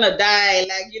 Nobody's gonna die,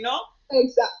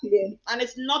 Exactly. And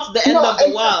it's not the end of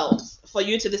the world for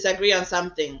you to disagree on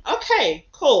something. Okay,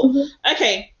 cool.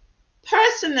 Okay.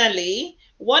 Personally,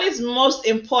 what is most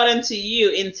important to you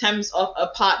in terms of a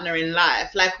partner in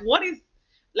life?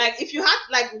 If you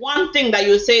had one thing that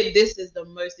you say, this is the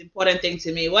most important thing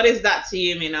to me, what is that to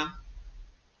you, Mina?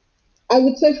 I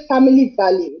would say family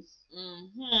values.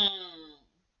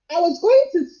 I was going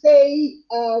to say,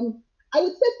 I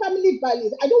would say family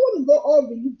values. I don't want to go all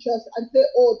religious and say,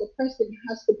 oh, the person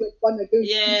has to be born again.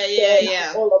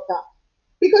 Yeah. All of that.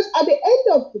 Because at the end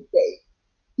of the day,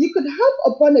 you could have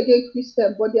a born again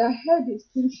Christian, but their head is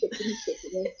still shaking.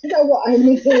 You know what I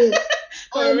mean?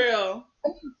 For real.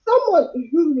 Someone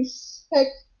who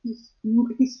respects his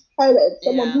parents,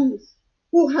 someone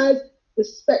who has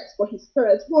respect for his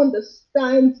parents, who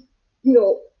understands,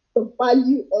 the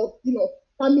value of,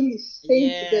 family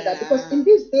staying together. Because in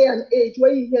this day and age,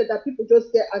 where you hear that people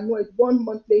just get annoyed 1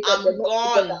 month later, they're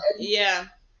not together anymore.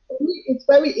 For me, it's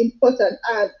very important.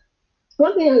 And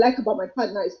one thing I like about my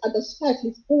partner is at the start,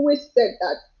 he's always said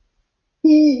that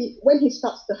when he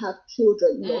starts to have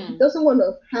children, he doesn't want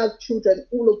to have children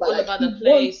all over the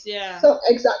place. So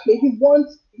exactly, he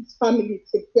wants his family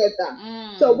together.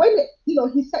 So when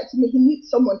he said to me, he needs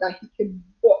someone that he can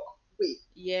work with,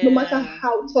 no matter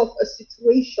how tough a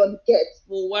situation gets.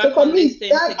 We'll work on these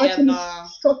things together. Actually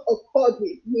struck a chord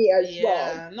with me as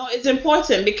well. No, it's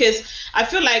important, because I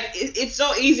feel like it's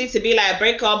so easy to be like,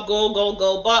 break up, go,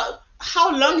 but how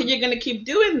long are you going to keep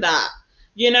doing that?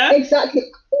 Exactly.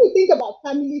 When you think about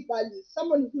family values,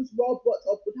 someone who's well brought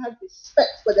up would have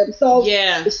respect for themselves,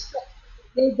 respect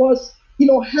for neighbors,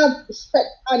 have respect.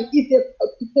 And if they're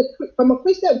from a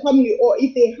Christian family, or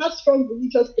if they have strong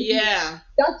religious beliefs,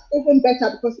 that's even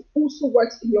better, because it also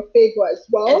works in your favor as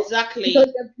well. Exactly.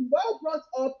 Because they're well brought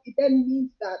up, it then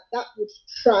means that would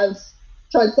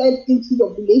transcend into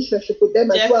your relationship with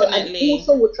them as well, and Definitely.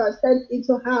 also will transcend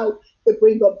into how they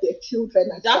bring up their children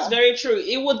as That's well. very true.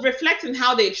 It would reflect in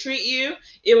how they treat you.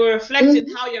 It will reflect in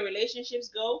Mhm. how your relationships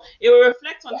go. It will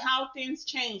reflect on Yeah, how things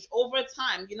change over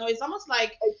time. It's almost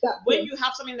like when exactly. you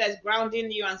have something that's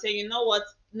grounding you and say, you know what,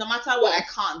 no matter what, I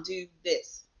Yes, can't do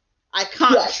this. I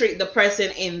can't yes. treat the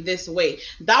person in this way.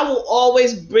 That will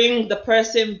always bring the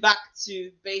person back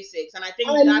to basics. And I I think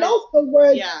that is, love the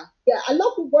word. yeah, Yeah, I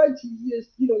love the word you use.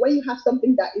 When you have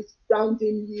something that is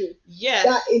grounding you, that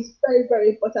yes, is very, very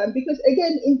important. Because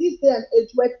again, in this day and age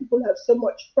where people have so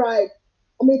much pride,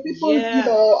 I mean, people,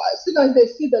 yeah, as soon as they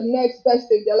see the next best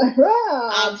thing, they're like,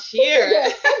 I'm push it here. there,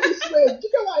 come this way. Do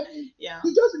you get what I mean? Yeah.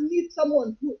 You just need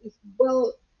someone who is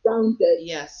well grounded.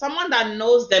 Yeah, someone that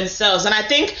knows themselves. And I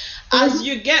think as Mhm.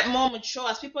 you get more mature,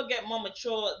 as people get more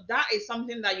mature, that is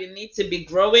something that you need to be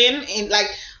growing in, like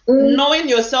Mm, knowing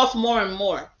yourself more and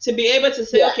more to be able to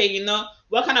say, yeah, okay,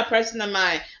 what kind of person am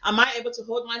I? Am I able to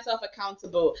hold myself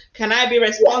accountable? Can I be yeah.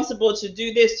 responsible to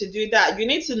do this, to do that? You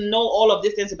need to know all of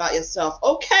these things about yourself.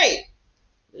 Okay,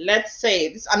 let's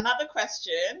say this another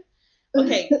question.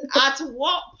 Okay, at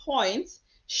what point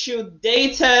should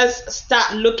daters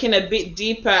start looking a bit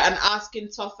deeper and asking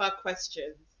tougher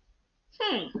questions?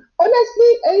 Hmm.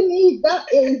 Honestly, Amy, that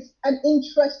is an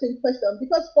interesting question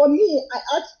because for me,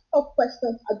 I asked tough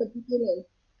questions at the beginning.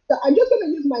 So I'm just going to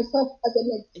use myself as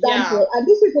an Yeah. example, and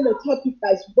this isn't a topic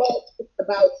that's well talked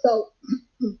about. So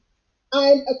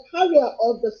I'm a carrier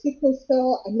of the sickle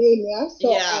cell anemia,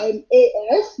 so Yeah. I'm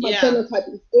AS. My Yeah.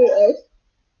 genotype is AS.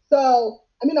 So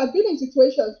I mean, I've been in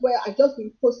situations where I've just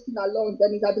been posting along,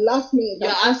 then it's at the last minute You're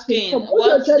I'm asking, asking "Come,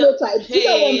 what's your what's the genotype?" Do you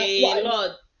know hey what I mean?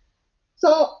 Lord?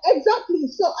 So exactly.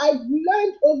 So I've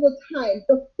learned over time.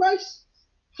 The first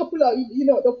couple of,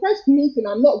 the first meeting,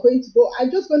 I'm not going to go. I'm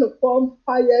just going to form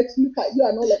quiet, look at you,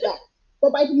 and all of that.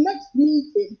 But by the next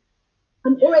meeting,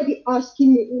 I'm Yeah. already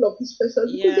asking you all of these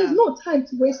questions because there's Yeah. no time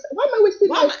to waste. Why am I wasting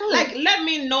my Well, time? like, let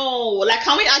me know. Like,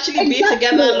 can we actually be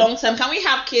together Exactly. long term? Can we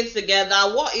have kids together?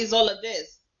 What is all of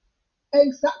this?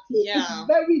 Exactly. It's Yeah.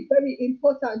 very, very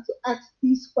important to ask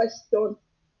these questions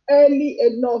early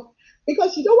enough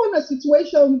because you don't want a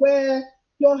situation where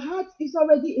your heart is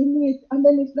already in it and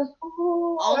then it's like,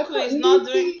 oh, I Uncle can't is not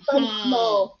really doing think.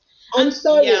 No, I'm and yeah,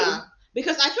 sorry.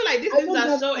 because I feel like these I things don't are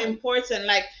have so time. important.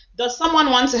 Like, does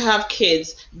someone want to have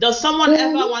kids? Does someone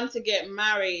ever Hmm. want to get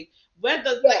married? Where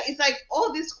does, like, Yes. it's like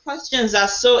all these questions are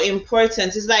so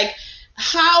important. It's like,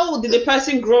 how did the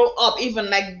person grow up? Even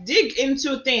like dig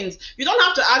into things. You don't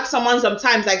have to ask someone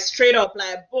sometimes like straight up,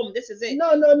 like boom, this is it.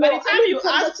 No, no, By the no. I time mean, you ask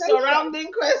conversation.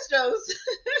 surrounding questions,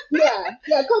 Yeah,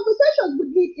 yeah. Conversations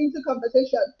would lead into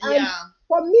conversation. And yeah,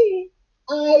 for me,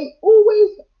 I always,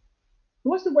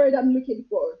 what's the word I'm looking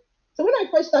for? So when I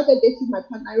first started dating my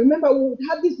partner, I remember we would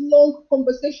have these long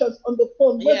conversations on the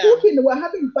phone. We're yeah. talking, we're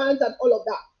having bands and all of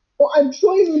that. But I'm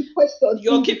throwing in questions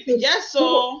You'll in keep between. yes, So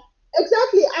so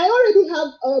exactly, I already have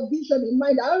a vision in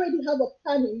mind. I already have a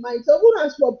plan in mind. So even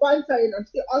as we're bantering, I'm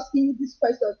still asking you these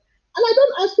questions. And I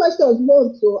don't ask questions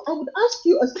once, so I would ask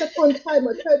you a second time,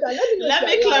 a third time. Let me know if let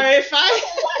me you're lying. clarify.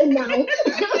 Come on, lie now.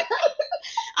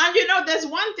 And there's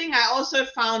one thing I also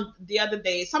found the other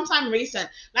day, sometime recent.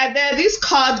 Like there are these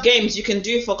card games you can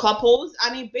do for couples,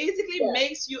 and it basically Yeah.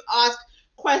 makes you ask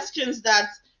questions that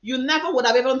you never would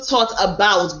have even thought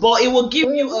about, but it will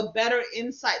give you Mhm. a better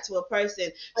insight to a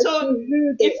person. As So to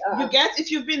who if they you are. get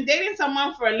if you've been dating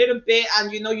someone for a little bit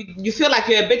and you feel like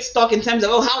you're a bit stuck in terms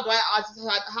of, oh, how do I ask this,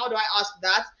 how do I ask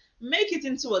that, make it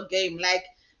into a game. Like,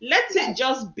 let it Yes.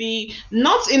 just be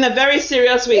not in a very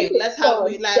serious Make way. it Let's have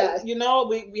we fun. like Yes.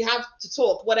 we have to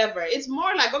talk, whatever. It's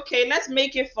more like, okay, let's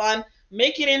make it fun,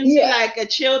 make it into Yeah. like a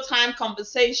chill time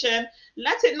conversation.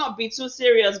 Let it not be too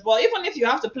serious, but even if you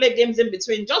have to play games in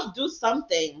between, just do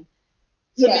something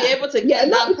to be Yeah. able to Yeah. get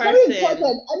No, that it's very person.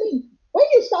 important. I mean, when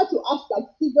you start to ask like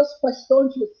serious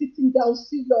questions, you're sitting down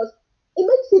serious, it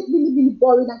makes it really, really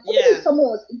boring. And even if Yeah, someone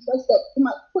was interested, it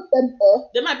might put them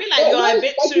off. they might be like, But you're a when,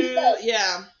 bit like you too, said,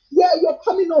 yeah. yeah, you're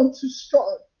coming on too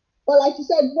strong. But like you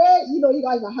said, where you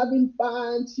guys are having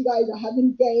bands, you guys are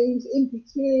having games in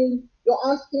between. You're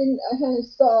asking,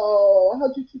 so how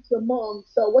do you treat your mom?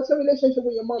 So what's your relationship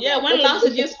with your mom Yeah, like? when What's your last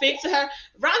did you relationship? speak to her?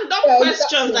 Random Yeah,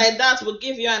 questions exactly. like that will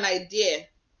give you an idea.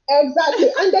 Exactly.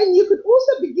 And then you could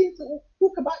also begin to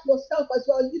talk about yourself as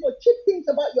well, chip things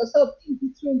about yourself in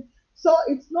between. So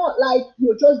it's not like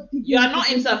you're just You are digging, not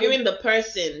digging, interviewing digging. the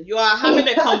person, you are having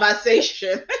a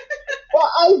conversation. But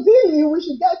ideally, we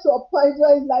should get to a point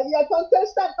where it's like, yeah,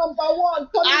 contestant number one,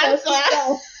 come in and Answer. sit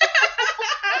down.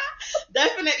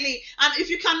 Definitely. And if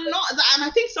you cannot, and I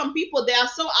think some people, they are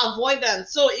so avoidant.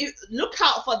 So look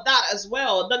out for that as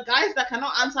well. The guys that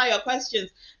cannot answer your questions,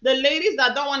 the ladies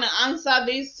that don't want to answer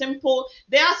these simple,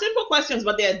 they are simple questions,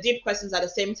 but they are deep questions at the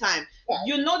same time. Yeah.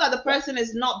 You know that the person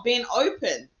is not being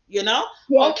open, you know?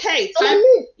 Yeah. Okay, And I time.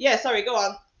 mean, Yeah, sorry, go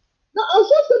on. no, I was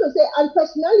just going to say, and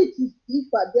personalities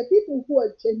differ. There are people who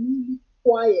are genuinely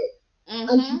quiet,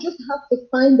 and you just have to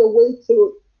find a way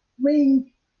to bring,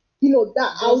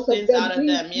 that Those out of things them, out of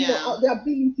them, yeah. out their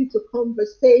ability to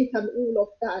conversate and all of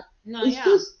that. No, It's yeah.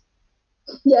 just,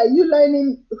 you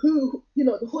learning who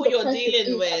Who the you're person dealing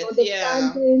is with, and yeah.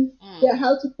 understanding,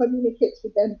 how to communicate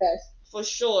with them best. For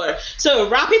sure. So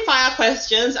rapid fire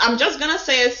questions. I'm just gonna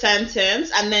say a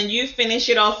sentence and then you finish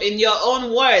it off in your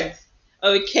own words.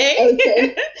 Okay?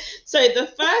 Okay. So the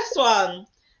first one,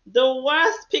 the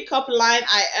worst pickup line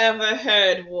I ever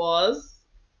heard was,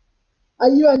 Are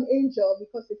you an angel?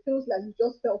 Because it feels like you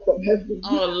just fell from heaven.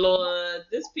 oh Lord,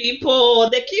 these people,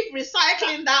 they keep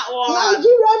recycling that one.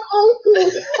 Nigerian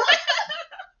uncles.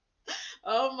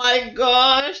 Oh my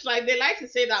gosh. Like they like to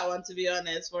say that one, to be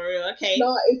honest, for real. Okay.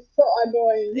 No, it's so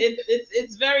annoying.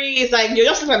 It's like you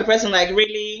just look at the person like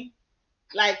really,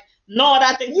 like no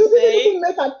other thing You to say. didn't even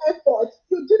make an effort.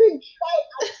 You didn't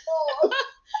try at all.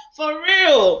 For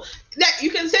real. Like you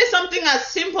can say something as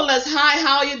simple as hi,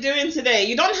 how are you doing today?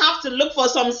 You don't have to look for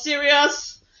some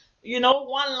serious,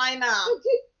 one liner. And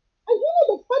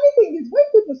the funny thing is when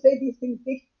people say these things,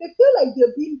 they feel like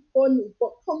they're being funny,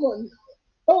 but come on,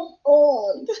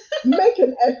 make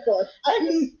an effort. At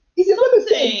least if you're going to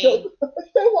say a joke,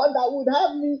 say one that would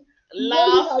have me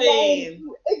laughing.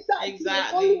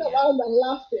 Exactly. Rolling around and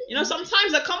laughing.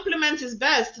 Sometimes a compliment is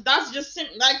best. That's just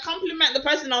like compliment the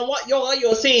person on what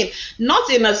you're saying, not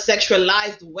in a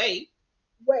sexualized way.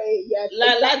 Yes.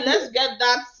 Let's get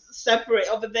that separate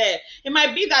over there. It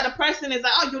might be that the person is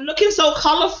like, oh, you're looking so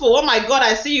colorful. Oh my God,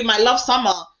 I see you, my love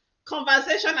summer.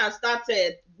 Conversation has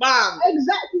started. Bam.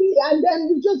 Exactly. And then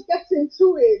we just get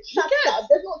into it.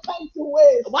 There's no time to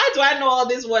waste. Why do I know all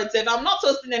these words if I'm not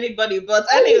toasting anybody? But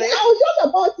anyway. I was just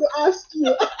about to ask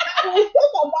you. How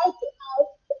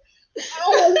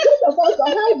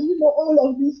do you know all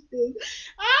of these things?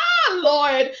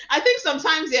 Lord. I think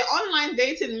sometimes online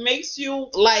dating makes you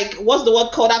like, what's the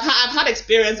word called? I've had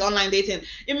experience online dating.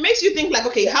 It makes you think like,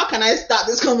 okay, how can I start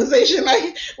this conversation?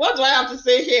 Like, what do I have to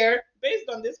say here based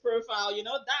on this profile?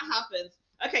 That happens.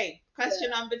 Okay, question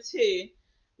number 2.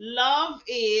 Love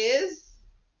is...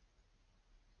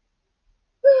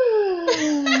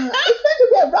 It's going to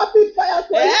be a rapid fire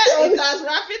question. Yeah, it has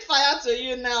rapid fire to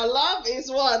you now. Love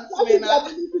is what? Love is the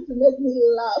ability to make me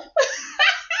laugh.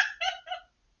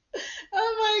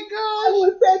 Oh my gosh. I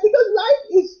would say because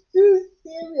life is too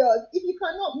serious. If you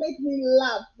cannot make me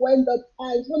laugh when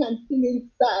I'm feeling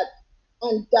sad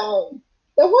and down,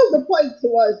 then what's the point to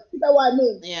us? You know what I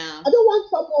mean? Yeah. I don't want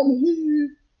someone who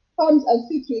comes and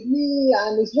sits with me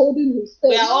and is holding his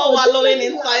face. We are all wallowing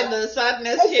inside the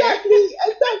sadness here.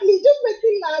 Exactly. Just make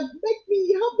me laugh.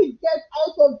 Help me get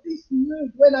out of this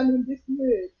mood when I'm in this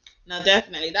mood. No,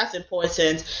 definitely. That's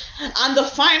important. And the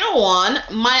final one,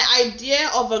 my idea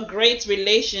of a great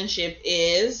relationship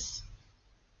is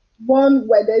one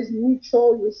where there's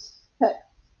mutual respect.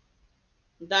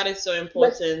 That is so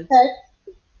important. Respect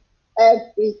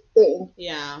everything.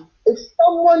 Yeah. If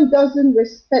someone doesn't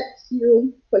respect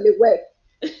you, for the work.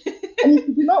 And if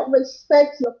you do not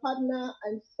respect your partner,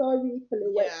 I'm sorry for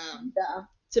the work. Yeah.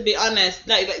 To be honest,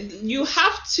 like you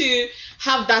have to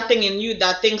have that thing in you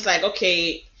that thinks like,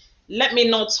 okay, let me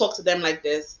not talk to them like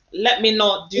this. Let me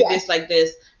not do this like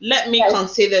this. Let me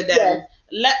consider them.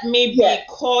 Let me be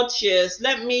cautious.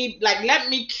 Let me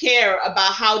care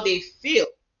about how they feel.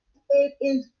 It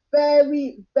is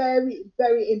very, very,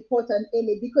 very important,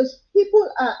 Amy, because people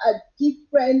are at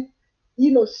different,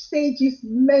 stages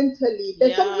mentally.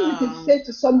 There's something you can say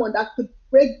to someone that could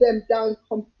break them down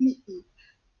completely.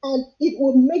 And it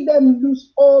will make them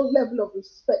lose all level of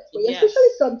respect for you. Especially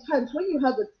sometimes when you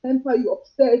have a temper, you're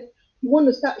upset, you want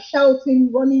to start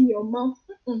shouting, running your mouth.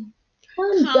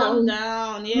 Calm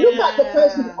down. Yeah. Look at the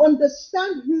person,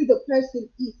 understand who the person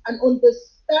is, and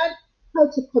understand how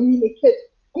to communicate.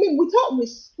 I mean, without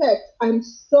respect, I'm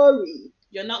sorry.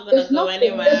 You're not gonna go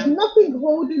anywhere. There's nothing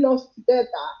holding us together.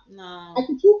 No. I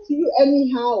can talk to you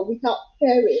anyhow without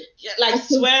caring. Yeah, like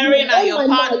swearing at your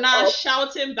partner,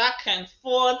 shouting back and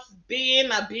forth, being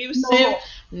abusive.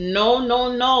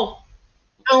 No.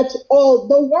 At all.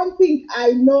 The one thing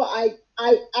I know I've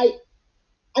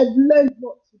learned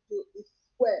not to do is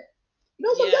swear.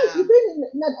 Sometimes you've been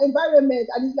in an environment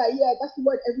and it's like, that's the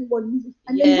word everyone uses.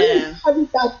 And then when you carry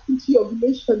that into your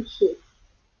relationship,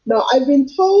 No, I've been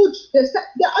told there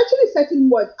are actually certain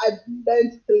words I've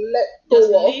learned to let Just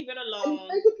go of. leave it And it's alone.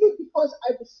 basically because I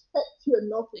respect you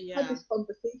enough. We've had Yeah. this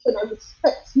conversation. I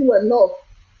respect you enough.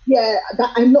 Yeah,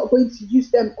 that I'm not going to use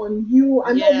them on you.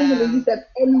 I'm not even going to Yeah. use them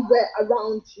anywhere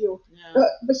around you. Yeah.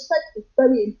 Respect is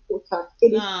very important.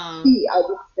 It is No. key, I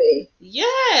would say.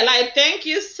 Yeah, like thank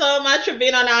you so much for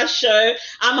being on our show.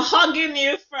 I'm hugging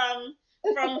you from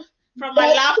my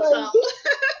Likewise. laptop.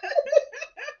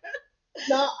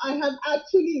 Now, I have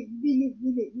actually really,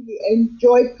 really, really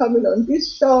enjoyed coming on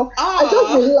this show. I just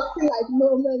Oh, been laughing like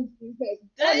no man's business.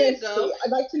 there you Honestly, go.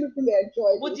 I've actually really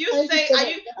enjoyed Would it. you Thank you say, so much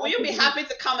for will you be having me. happy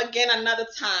to come again another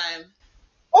time?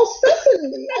 Oh,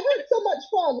 certainly. I've had so much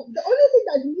fun. The only thing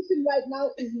that's missing right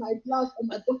now is my glass and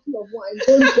my bottle of wine.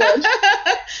 Don't judge.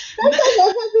 Next time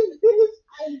we're having this,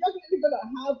 I'm definitely going to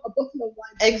have a bottle of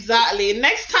wine with me. Exactly.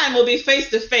 Next time will be face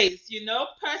to face,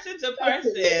 person to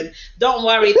person. Certainly. Don't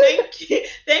worry. Thank you.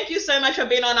 Thank you so much for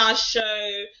being on our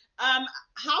show. Um,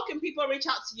 how can people reach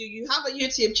out to you? You have a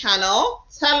YouTube channel.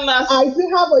 Tell I us. do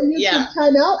have a Yeah. YouTube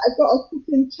channel. I've got a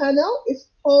cooking channel. It's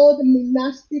called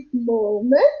Monastic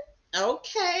Moment.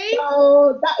 Okay.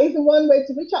 So that is one way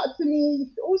to reach out to me. You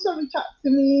can also reach out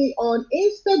to me on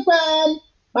Instagram.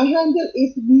 My handle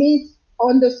is meet_monastic.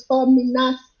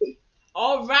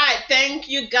 All right. Thank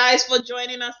you guys for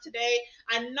joining us today.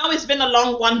 I know it's been a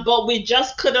long one, but we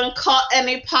just couldn't cut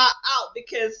any part out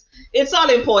because it's all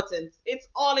important. It's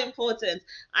all important.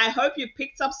 I hope you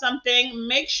picked up something.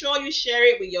 Make sure you share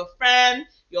it with your friend,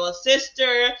 your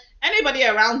sister, anybody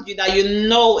around you that you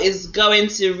know is going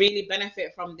to really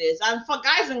benefit from this. And for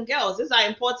guys and girls, these are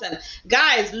important.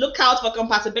 Guys, look out for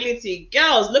compatibility.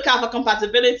 Girls, look out for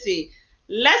compatibility.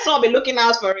 Let's all be looking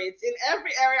out for it in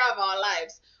every area of our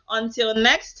lives. Until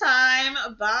next time,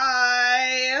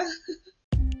 bye.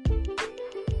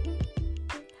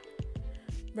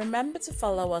 Remember to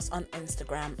follow us on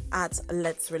Instagram at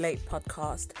Let's Relate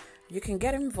Podcast. You can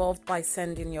get involved by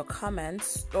sending your comments,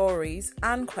 stories,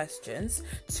 and questions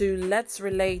to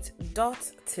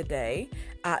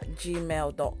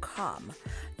letsrelate.today@gmail.com.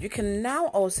 You can now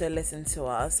also listen to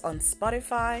us on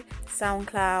Spotify,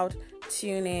 SoundCloud,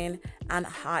 TuneIn, and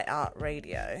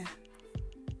iHeartRadio.